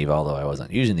was naive, although I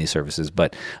wasn't using these services,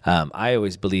 but I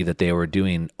always believed that they were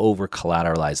doing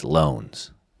over-collateralized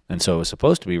loans. And so it was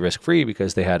supposed to be risk-free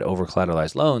because they had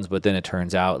over-collateralized loans, but then it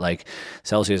turns out like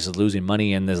Celsius is losing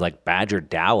money in this like Badger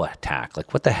DAO attack.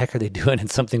 Like what the heck are they doing in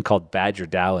something called Badger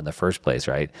DAO in the first place,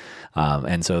 right?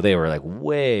 And so they were like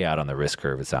way out on the risk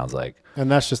curve, it sounds like. And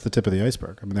that's just the tip of the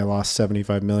iceberg. I mean, they lost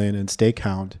 $75 million in stake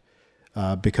count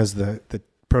because the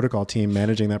protocol team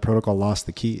managing that protocol lost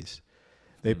the keys.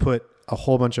 They put a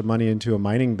whole bunch of money into a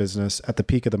mining business at the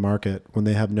peak of the market when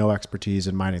they have no expertise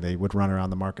in mining. They would run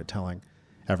around the market telling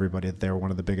everybody that they were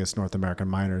one of the biggest North American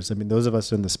miners. I mean, those of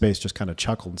us in the space just kind of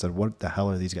chuckled and said, what the hell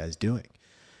are these guys doing?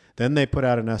 Then they put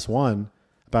out an S1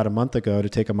 about a month ago to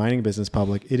take a mining business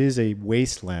public. It is a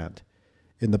wasteland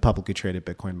in the publicly traded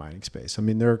Bitcoin mining space. I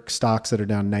mean, there are stocks that are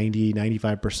down 90,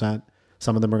 95%.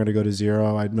 Some of them are going to go to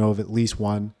zero. I know of at least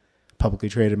one publicly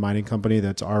traded mining company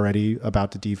that's already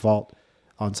about to default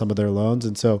on some of their loans.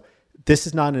 And so this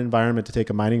is not an environment to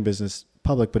take a mining business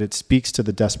public, but it speaks to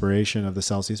the desperation of the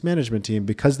Celsius management team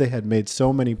because they had made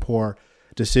so many poor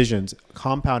decisions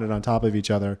compounded on top of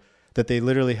each other that they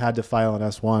literally had to file an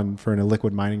S1 for an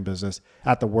illiquid mining business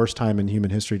at the worst time in human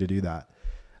history to do that.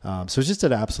 So it's just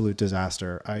an absolute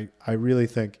disaster. I really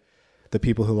think the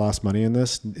people who lost money in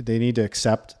this, they need to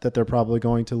accept that they're probably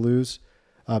going to lose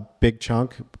a big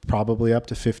chunk, probably up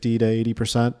to 50 to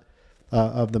 80%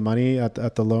 of the money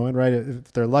at the low end, right?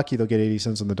 If they're lucky, they'll get 80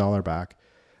 cents on the dollar back.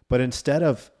 But instead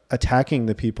of attacking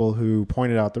the people who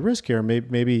pointed out the risk here,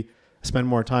 maybe spend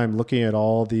more time looking at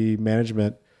all the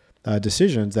management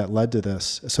decisions that led to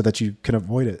this so that you can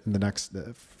avoid it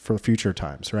in for future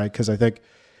times, right? Because I think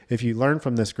if you learn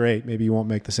from this, great, maybe you won't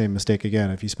make the same mistake again.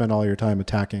 If you spend all your time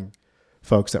attacking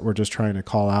folks that were just trying to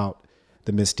call out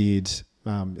the misdeeds,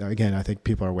 again, I think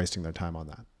people are wasting their time on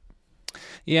that.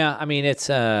 Yeah, I mean, it's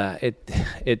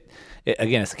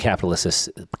again, it's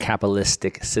a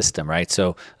capitalistic system, right?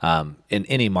 So in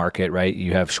any market, right,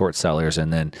 you have short sellers,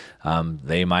 and then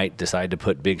they might decide to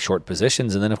put big short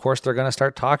positions, and then of course they're going to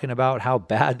start talking about how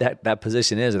bad that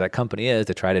position is or that company is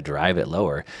to try to drive it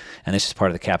lower, and it's just part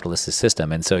of the capitalist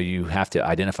system. And so you have to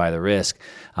identify the risk.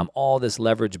 All this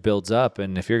leverage builds up,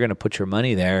 and if you're going to put your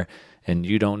money there, and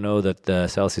you don't know that the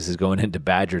Celsius is going into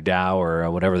Badger Dow or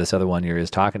whatever this other one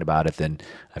is talking about it, then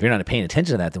if you're not paying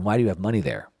attention to that, then why do you have money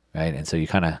there, right? And so you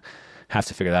kind of have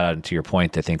to figure that out. And to your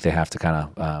point, I think they have to kind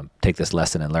of take this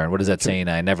lesson and learn. What is that saying?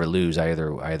 I never lose. I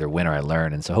either win or I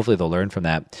learn. And so hopefully they'll learn from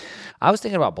that. I was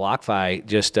thinking about BlockFi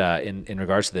just in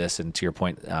regards to this, and to your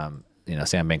point, Sam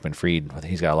Bankman-Fried,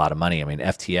 he's got a lot of money. I mean,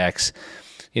 FTX.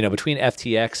 Between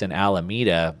FTX and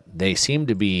Alameda, they seem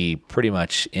to be pretty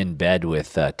much in bed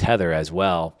with Tether as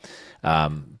well.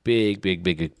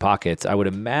 Big pockets. I would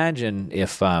imagine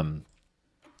if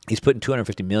he's putting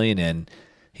 $250 million in,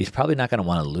 he's probably not going to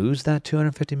want to lose that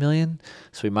 $250 million.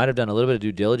 So he might have done a little bit of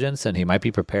due diligence, and he might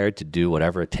be prepared to do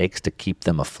whatever it takes to keep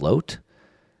them afloat.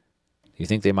 Do you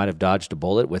think they might have dodged a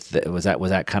bullet with was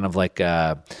that kind of like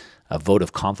a vote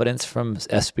of confidence from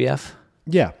SBF?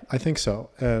 Yeah, I think so.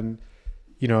 And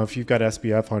if you've got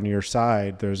SBF on your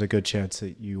side, there's a good chance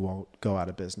that you won't go out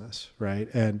of business, right?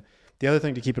 And the other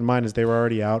thing to keep in mind is they were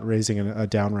already out raising a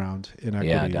down round in equity.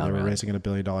 Yeah, they were raising a $1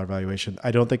 billion valuation. I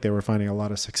don't think they were finding a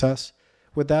lot of success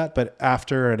with that, but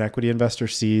after an equity investor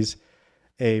sees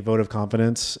a vote of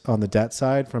confidence on the debt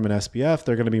side from an SBF,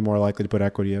 they're going to be more likely to put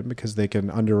equity in because they can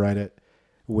underwrite it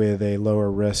with a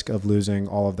lower risk of losing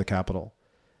all of the capital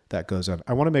that goes in.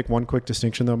 I want to make one quick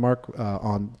distinction though, Mark,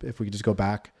 on if we could just go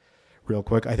back real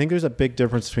quick. I think there's a big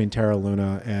difference between Terra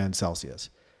Luna and Celsius.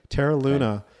 Terra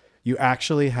Luna, you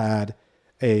actually had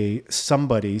some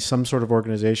sort of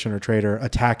organization or trader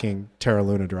attacking Terra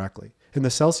Luna directly. In the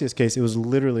Celsius case, it was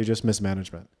literally just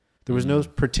mismanagement. There was no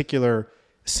particular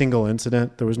single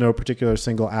incident. There was no particular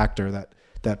single actor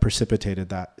that precipitated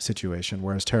that situation.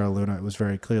 Whereas Terra Luna, it was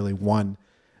very clearly one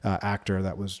actor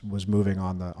that was moving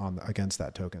on against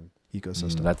that token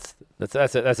ecosystem.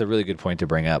 That's a really good point to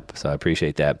bring up. So I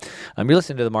appreciate that. You're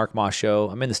listening to the Mark Moss Show.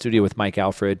 I'm in the studio with Mike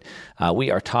Alfred. We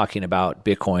are talking about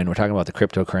Bitcoin. We're talking about the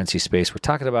cryptocurrency space. We're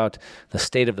talking about the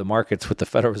state of the markets with the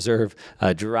Federal Reserve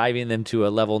driving them to a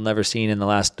level never seen in the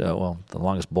last, the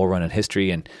longest bull run in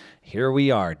history. And here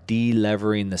we are,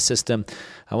 de-levering the system.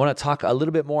 I want to talk a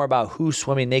little bit more about who's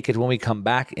swimming naked when we come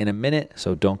back in a minute.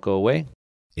 So don't go away.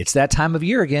 It's that time of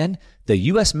year again. The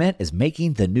U.S. Mint is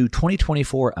making the new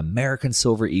 2024 American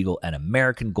Silver Eagle and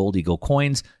American Gold Eagle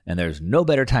coins, and there's no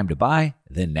better time to buy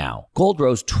than now. Gold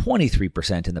rose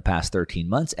 23% in the past 13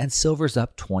 months, and silver's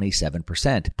up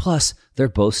 27%. Plus, they're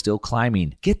both still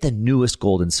climbing. Get the newest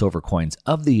gold and silver coins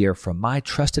of the year from my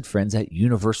trusted friends at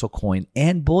Universal Coin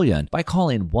and Bullion by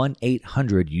calling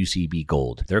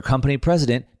 1-800-UCB-GOLD. Their company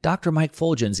president, Dr. Mike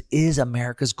Fulgens, is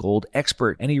America's gold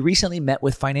expert, and he recently met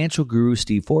with financial guru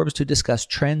Steve Forbes to discuss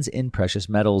trends in precious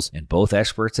metals, and both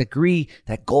experts agree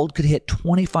that gold could hit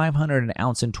 $2,500 an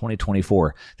ounce in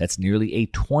 2024. That's nearly a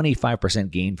 25%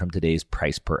 gain from today's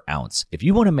price per ounce. If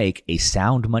you want to make a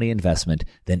sound money investment,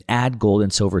 then add gold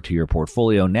and silver to your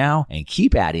portfolio now and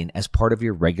keep adding as part of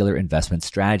your regular investment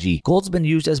strategy. Gold's been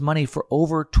used as money for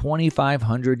over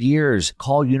 2,500 years.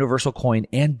 Call Universal Coin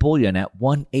and Bullion at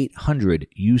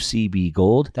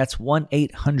 1-800-UCB-GOLD. That's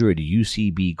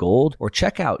 1-800-UCB-GOLD, or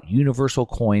check out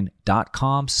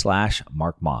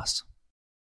universalcoin.com/Mark Moss.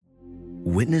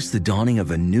 Witness the dawning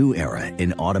of a new era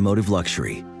in automotive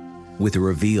luxury with a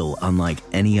reveal unlike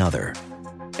any other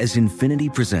as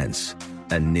Infiniti presents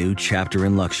a new chapter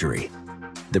in luxury,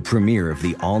 the premiere of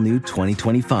the all-new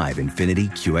 2025 Infiniti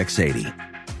QX80.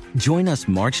 Join us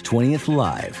March 20th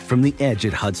live from the Edge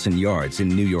at Hudson Yards in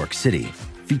New York City,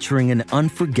 featuring an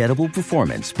unforgettable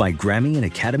performance by Grammy and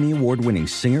Academy Award-winning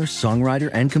singer, songwriter,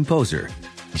 and composer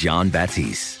Jon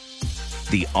Batiste.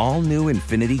 The all-new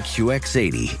Infiniti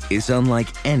QX80 is unlike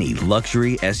any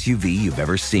luxury SUV you've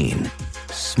ever seen.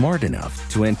 Smart enough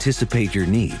to anticipate your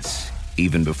needs,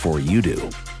 even before you do.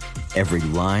 Every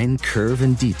line, curve,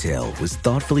 and detail was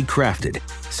thoughtfully crafted,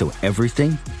 so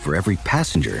everything for every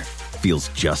passenger feels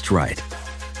just right.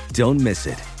 Don't miss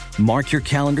it. Mark your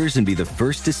calendars and be the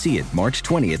first to see it March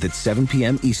 20th at 7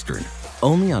 p.m. Eastern,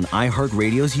 only on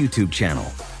iHeartRadio's YouTube channel.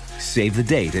 Save the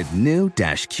date at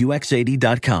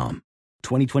new-QX80.com.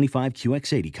 2025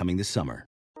 QX80 coming this summer.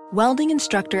 Welding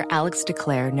instructor Alex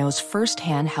DeClaire knows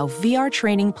firsthand how VR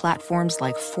training platforms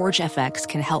like ForgeFX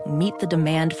can help meet the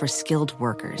demand for skilled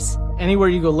workers. Anywhere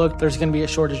you go look, there's going to be a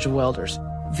shortage of welders.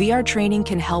 VR training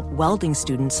can help welding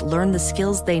students learn the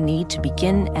skills they need to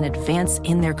begin and advance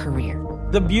in their career.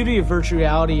 The beauty of virtual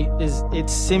reality is it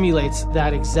simulates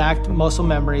that exact muscle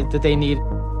memory that they need.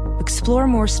 Explore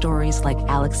more stories like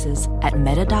Alex's at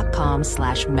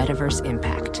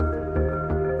meta.com/metaverseimpact.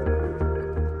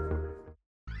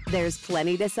 There's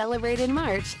plenty to celebrate in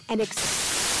March and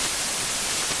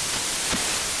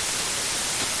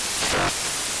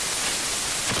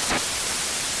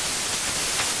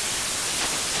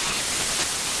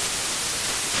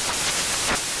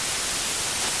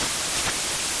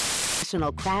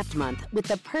National Craft Month with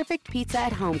the perfect pizza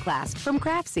at home class from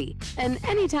Craftsy. And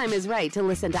anytime is right to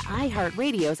listen to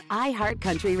iHeartRadio's iHeart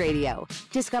Country Radio.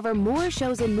 Discover more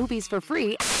shows and movies for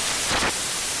free.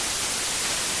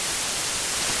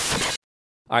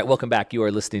 All right, welcome back. You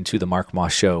are listening to The Mark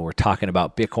Moss Show. We're talking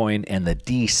about Bitcoin and the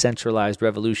decentralized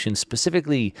revolution,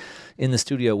 specifically in the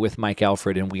studio with Mike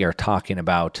Alfred, and we are talking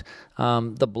about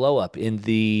the blow-up in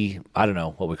the, I don't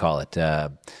know what we call it,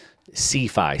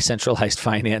 CeFi, centralized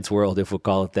finance world, if we'll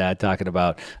call it that, talking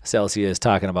about Celsius,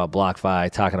 talking about BlockFi,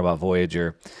 talking about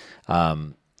Voyager. A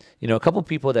couple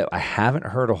people that I haven't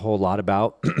heard a whole lot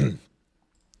about,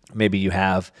 maybe you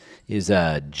have, is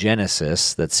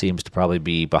Genesis, that seems to probably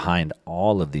be behind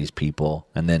all of these people,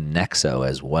 and then Nexo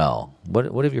as well.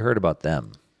 What have you heard about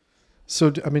them?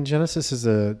 So, Genesis is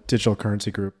a digital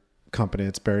currency group company.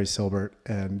 It's Barry Silbert,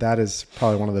 and that is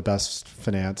probably one of the best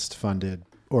financed, funded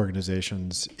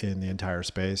organizations in the entire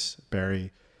space.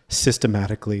 Barry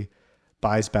systematically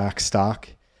buys back stock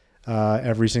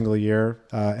every single year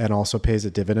and also pays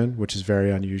a dividend, which is very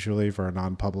unusually for a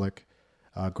non-public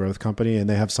growth company. And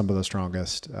they have some of the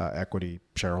strongest equity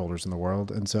shareholders in the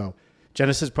world. And so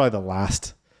Genesis is probably the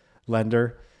last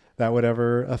lender that would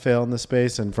ever fail in the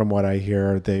space. And from what I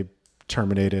hear, they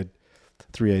terminated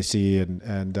 3AC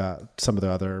and some of the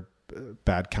other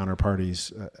bad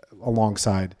counterparties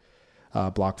alongside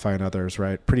BlockFi and others,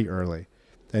 right, pretty early.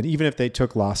 And even if they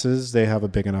took losses, they have a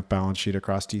big enough balance sheet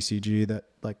across DCG that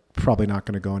probably not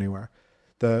going to go anywhere.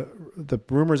 The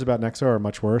rumors about Nexo are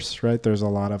much worse, right? There's a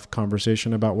lot of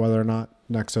conversation about whether or not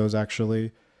Nexo is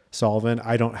actually solvent.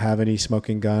 I don't have any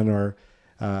smoking gun or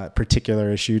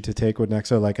particular issue to take with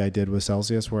Nexo like I did with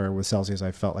Celsius, where with Celsius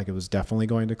I felt like it was definitely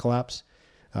going to collapse.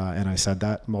 And I said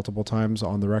that multiple times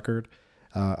on the record.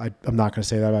 I'm not going to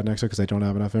say that about Nexo because I don't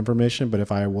have enough information, but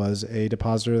if I was a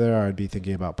depositor there, I'd be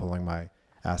thinking about pulling my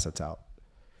assets out.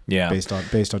 Yeah. Based on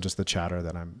just the chatter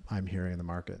that I'm hearing in the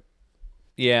market.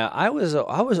 Yeah, I was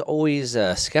always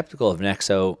skeptical of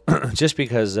Nexo just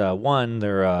because one,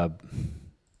 they're a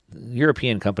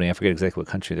European company. I forget exactly what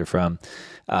country they're from.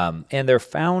 And their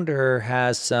founder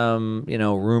has some,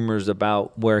 rumors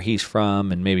about where he's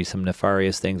from and maybe some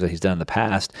nefarious things that he's done in the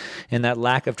past. And that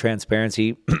lack of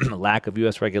transparency, lack of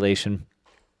U.S. regulation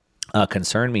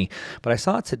concerned me. But I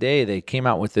saw today they came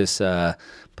out with this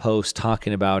post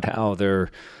talking about how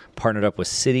they're partnered up with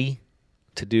Citi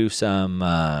to do some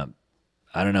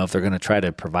I don't know if they're going to try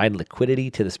to provide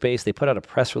liquidity to the space. They put out a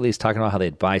press release talking about how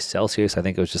they'd buy Celsius. I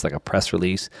think it was just like a press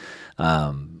release.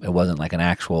 It wasn't like an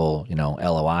actual,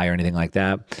 LOI or anything like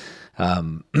that.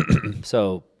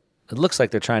 So it looks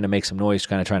like they're trying to make some noise,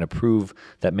 kind of trying to prove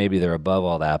that maybe they're above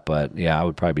all that. But yeah, I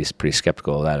would probably be pretty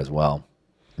skeptical of that as well.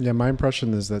 Yeah, my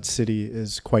impression is that Citi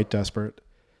is quite desperate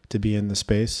to be in the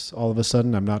space all of a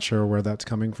sudden. I'm not sure where that's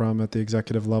coming from at the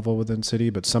executive level within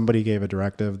Citi, but somebody gave a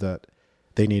directive that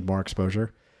they need more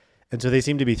exposure. And so they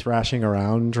seem to be thrashing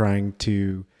around, trying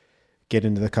to get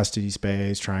into the custody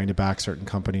space, trying to back certain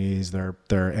companies. Their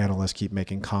analysts keep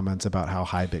making comments about how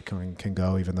high Bitcoin can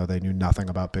go, even though they knew nothing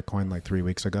about Bitcoin like 3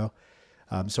 weeks ago.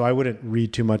 So I wouldn't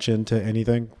read too much into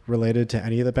anything related to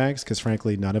any of the banks, because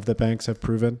frankly, none of the banks have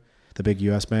proven, the big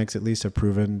US banks at least, have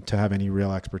proven to have any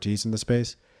real expertise in the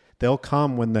space. They'll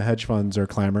come when the hedge funds are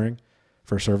clamoring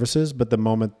for services, but the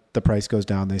moment the price goes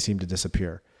down, they seem to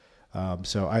disappear.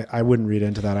 So I wouldn't read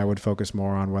into that. I would focus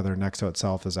more on whether Nexo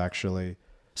itself is actually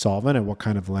solvent and what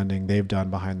kind of lending they've done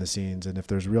behind the scenes. And if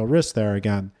there's real risk there,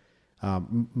 again,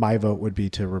 my vote would be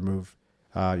to remove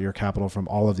your capital from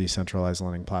all of these centralized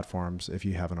lending platforms if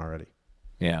you haven't already.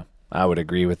 Yeah, I would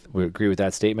agree with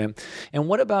that statement. And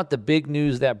what about the big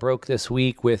news that broke this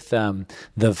week with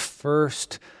the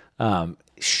first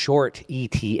short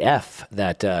ETF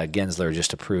that Gensler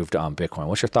just approved on Bitcoin?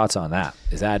 What's your thoughts on that?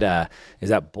 Is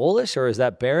that bullish, or is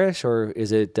that bearish, or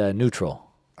is it neutral?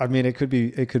 I mean, it could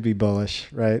be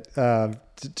bullish, right?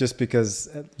 Just because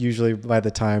usually by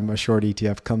the time a short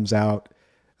ETF comes out,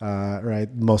 right,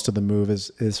 most of the move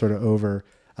is sort of over.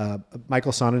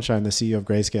 Michael Sonnenschein, the CEO of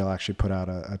Grayscale, actually put out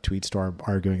a tweet storm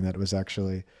arguing that it was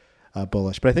actually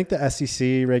bullish. But I think the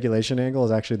SEC regulation angle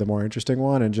is actually the more interesting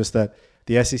one, and just that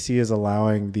the SEC is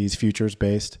allowing these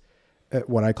futures-based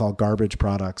what I call garbage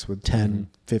products with 10,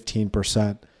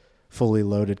 15% fully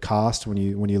loaded cost. When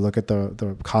you look at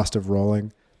the cost of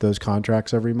rolling those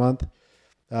contracts every month,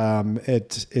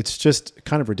 it's just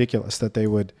kind of ridiculous that they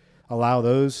would allow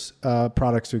those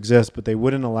products to exist, but they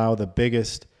wouldn't allow the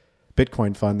biggest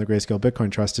Bitcoin fund, the Grayscale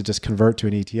Bitcoin Trust, to just convert to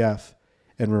an ETF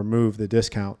and remove the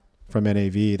discount from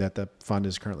NAV that the fund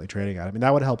is currently trading at. I mean,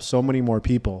 that would help so many more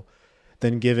people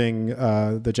than giving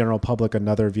the general public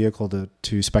another vehicle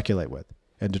to speculate with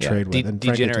and to trade with. And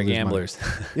degenerate gamblers.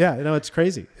 Yeah, it's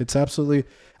crazy. It's absolutely,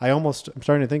 I'm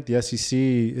starting to think the SEC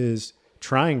is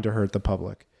trying to hurt the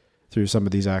public through some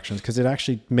of these actions, because it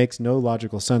actually makes no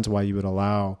logical sense why you would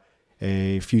allow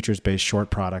a futures-based short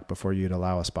product before you'd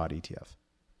allow a spot ETF.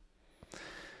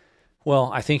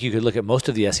 Well, I think you could look at most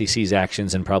of the SEC's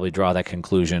actions and probably draw that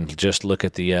conclusion. Just look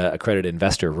at the accredited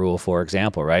investor rule, for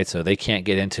example, right? So they can't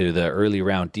get into the early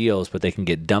round deals, but they can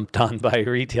get dumped on by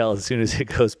retail as soon as it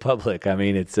goes public. I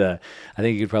mean, I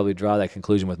think you could probably draw that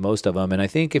conclusion with most of them. And I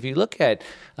think if you look at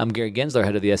Gary Gensler,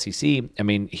 head of the SEC, I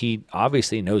mean, he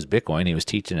obviously knows Bitcoin. He was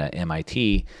teaching at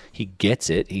MIT. He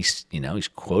gets it. He's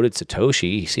quoted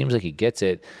Satoshi. He seems like he gets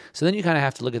it. So then you kind of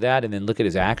have to look at that and then look at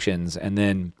his actions and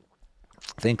then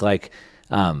think like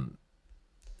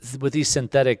with these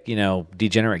synthetic,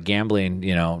 degenerate gambling,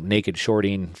 naked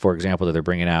shorting, for example, that they're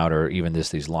bringing out, or even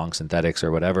these long synthetics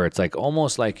or whatever, it's like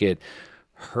almost like it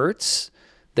hurts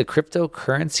the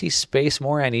cryptocurrency space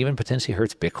more and even potentially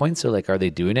hurts Bitcoin. So like, are they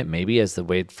doing it maybe as the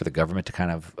way for the government to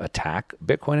kind of attack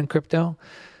Bitcoin and crypto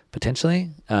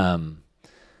potentially?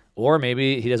 Or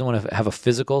maybe he doesn't want to have a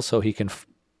physical so he can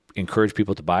encourage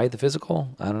people to buy the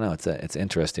physical. I don't know. It's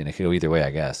interesting. It could go either way,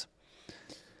 I guess.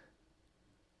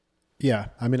 Yeah,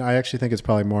 I mean, I actually think it's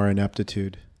probably more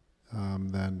ineptitude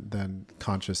than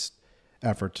conscious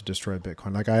effort to destroy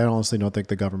Bitcoin. Like, I honestly don't think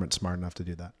the government's smart enough to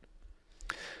do that.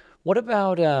 What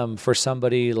about for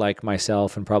somebody like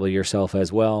myself and probably yourself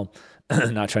as well?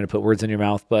 Not trying to put words in your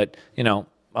mouth, but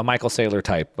a Michael Saylor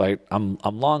type. Like, I'm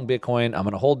long Bitcoin. I'm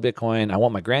going to hold Bitcoin. I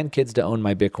want my grandkids to own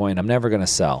my Bitcoin. I'm never going to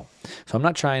sell. So I'm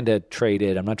not trying to trade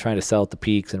it. I'm not trying to sell at the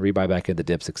peaks and rebuy back at the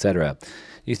dips, etc.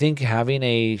 You think having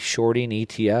a shorting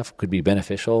ETF could be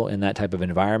beneficial in that type of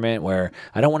environment where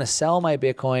I don't want to sell my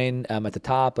Bitcoin at the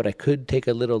top, but I could take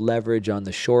a little leverage on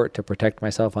the short to protect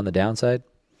myself on the downside?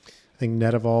 I think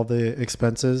net of all the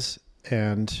expenses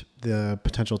and the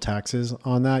potential taxes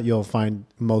on that, you'll find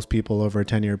most people over a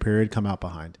 10-year period come out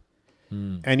behind.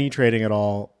 Any trading at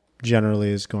all generally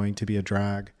is going to be a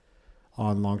drag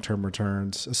on long-term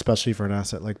returns, especially for an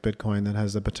asset like Bitcoin that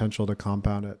has the potential to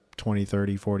compound at 20,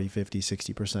 30, 40, 50,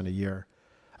 60% a year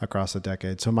across a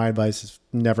decade. So my advice is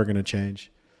never going to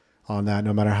change on that,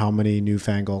 no matter how many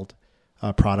newfangled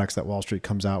products that Wall Street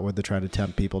comes out with to try to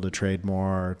tempt people to trade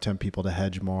more, or tempt people to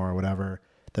hedge more, or whatever.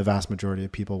 The vast majority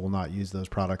of people will not use those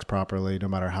products properly, no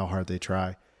matter how hard they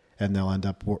try, and they'll end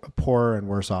up poorer and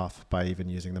worse off by even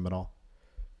using them at all.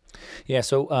 Yeah,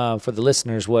 so for the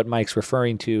listeners, what Mike's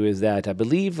referring to is that I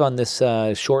believe on this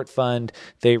short fund,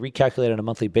 they recalculate on a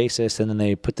monthly basis, and then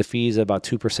they put the fees at about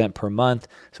 2% per month.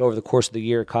 So over the course of the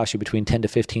year, it costs you between 10 to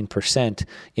 15%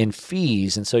 in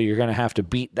fees, and so you're going to have to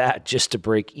beat that just to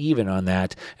break even on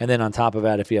that. And then on top of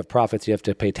that, if you have profits, you have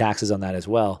to pay taxes on that as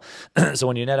well. So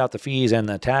when you net out the fees and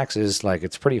the taxes, like,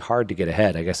 it's pretty hard to get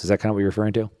ahead, I guess. Is that kind of what you're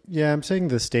referring to? Yeah, I'm saying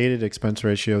the stated expense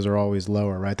ratios are always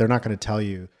lower, right? They're not going to tell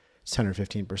you it's 10 or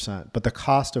 15%. But the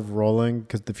cost of rolling,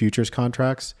 because the futures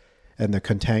contracts and the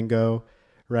contango,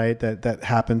 right, that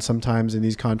happens sometimes in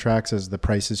these contracts as the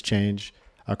prices change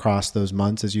across those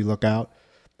months as you look out,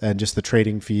 and just the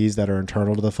trading fees that are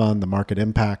internal to the fund, the market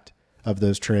impact of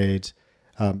those trades,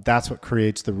 that's what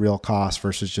creates the real cost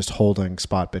versus just holding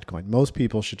spot Bitcoin. Most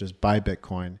people should just buy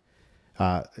Bitcoin,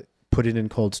 put it in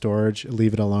cold storage,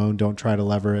 leave it alone, don't try to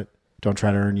lever it, don't try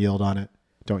to earn yield on it,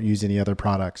 don't use any other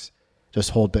products.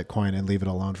 Just hold Bitcoin and leave it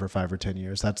alone for 5 or 10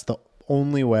 years. That's the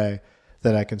only way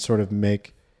that I can sort of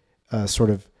make a sort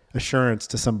of assurance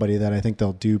to somebody that I think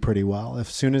they'll do pretty well. As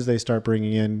soon as they start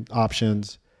bringing in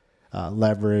options,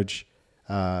 leverage,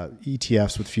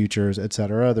 ETFs with futures, et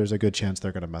cetera, there's a good chance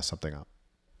they're going to mess something up.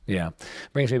 Yeah.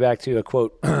 Brings me back to a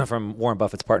quote from Warren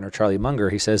Buffett's partner, Charlie Munger.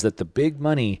 He says that the big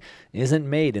money isn't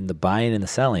made in the buying and the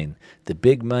selling. The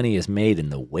big money is made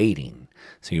in the waiting.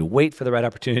 So you wait for the right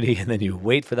opportunity, and then you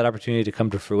wait for that opportunity to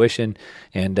come to fruition.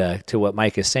 And to what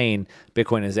Mike is saying,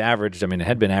 Bitcoin is averaged, it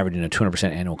had been averaging a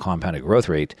 200% annual compounded growth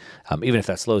rate. Even if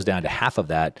that slows down to half of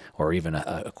that, or even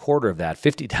a quarter of that,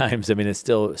 50 times, it's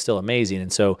still amazing.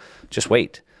 And so just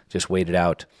wait it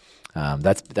out.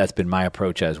 That's been my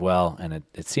approach as well, and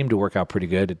it seemed to work out pretty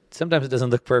good. Sometimes it doesn't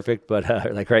look perfect,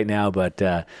 but like right now, but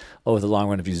over the long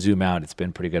run, if you zoom out, it's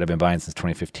been pretty good. I've been buying since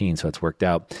 2015, so it's worked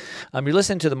out. You're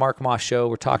listening to the Mark Moss Show.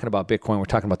 We're talking about Bitcoin. We're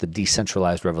talking about the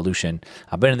decentralized revolution.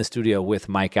 I've been in the studio with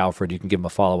Mike Alfred. You can give him a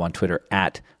follow on Twitter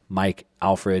at Mike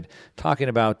Alfred, talking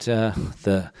about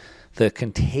the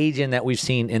contagion that we've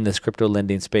seen in this crypto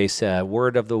lending space.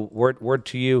 Word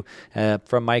to you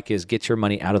from Mike is get your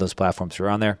money out of those platforms. You're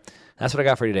on there. That's what I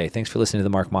got for you today. Thanks for listening to the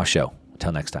Mark Moss Show.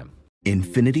 Until next time.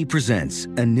 Infinity presents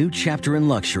a new chapter in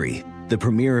luxury, the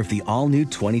premiere of the all-new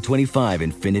 2025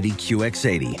 Infinity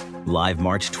QX80, live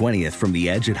March 20th from the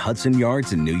Edge at Hudson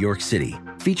Yards in New York City,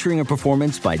 featuring a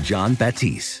performance by John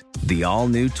Batiste. The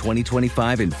all-new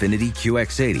 2025 Infinity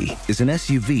QX80 is an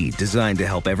SUV designed to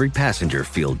help every passenger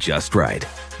feel just right.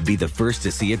 Be the first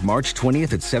to see it March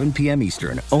 20th at 7 p.m.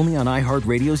 Eastern, only on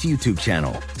iHeartRadio's YouTube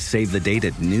channel. Save the date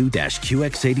at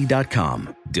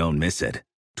new-QX80.com. Don't miss it.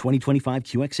 2025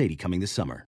 QX80 coming this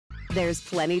summer. There's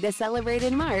plenty to celebrate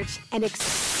in March and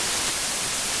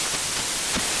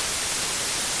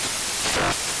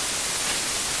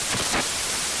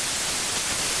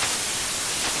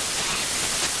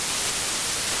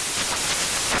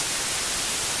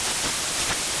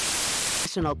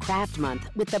National Craft Month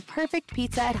with the perfect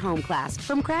pizza at home class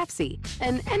from Craftsy.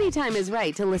 And anytime is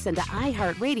right to listen to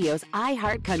iHeartRadio's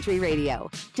iHeart Country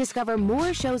Radio. Discover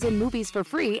more shows and movies for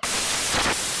free.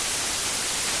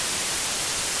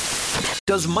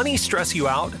 Does money stress you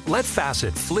out? Let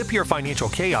Facet flip your financial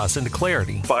chaos into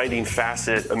clarity. Finding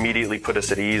Facet immediately put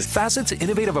us at ease. Facet's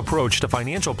innovative approach to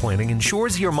financial planning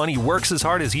ensures your money works as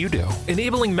hard as you do,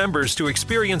 enabling members to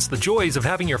experience the joys of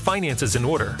having your finances in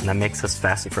order. And that makes us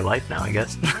Facet for life now, I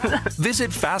guess.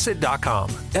 Visit Facet.com,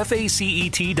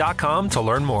 FACET.com to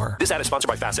learn more. This ad is sponsored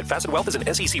by Facet. Facet Wealth is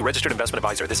an SEC registered investment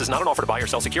advisor. This is not an offer to buy or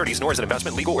sell securities, nor is it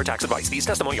investment, legal, or tax advice. These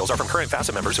testimonials are from current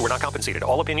Facet members who are not compensated.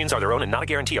 All opinions are their own and not a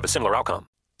guarantee of a similar outcome.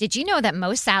 Did you know that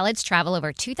most salads travel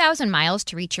over 2,000 miles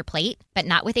to reach your plate? But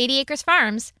not with 80 Acres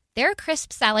Farms. Their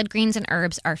crisp salad greens and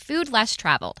herbs are food less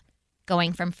traveled,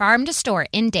 going from farm to store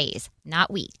in days,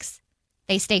 not weeks.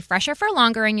 They stay fresher for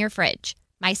longer in your fridge.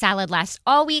 My salad lasts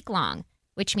all week long,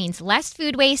 which means less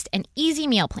food waste and easy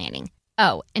meal planning.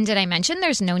 Oh, and did I mention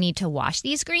there's no need to wash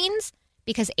these greens?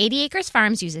 Because 80 Acres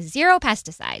Farms uses 0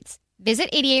 pesticides.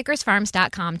 Visit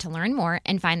 80acresfarms.com to learn more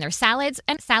and find their salads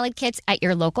and salad kits at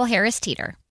your local Harris Teeter.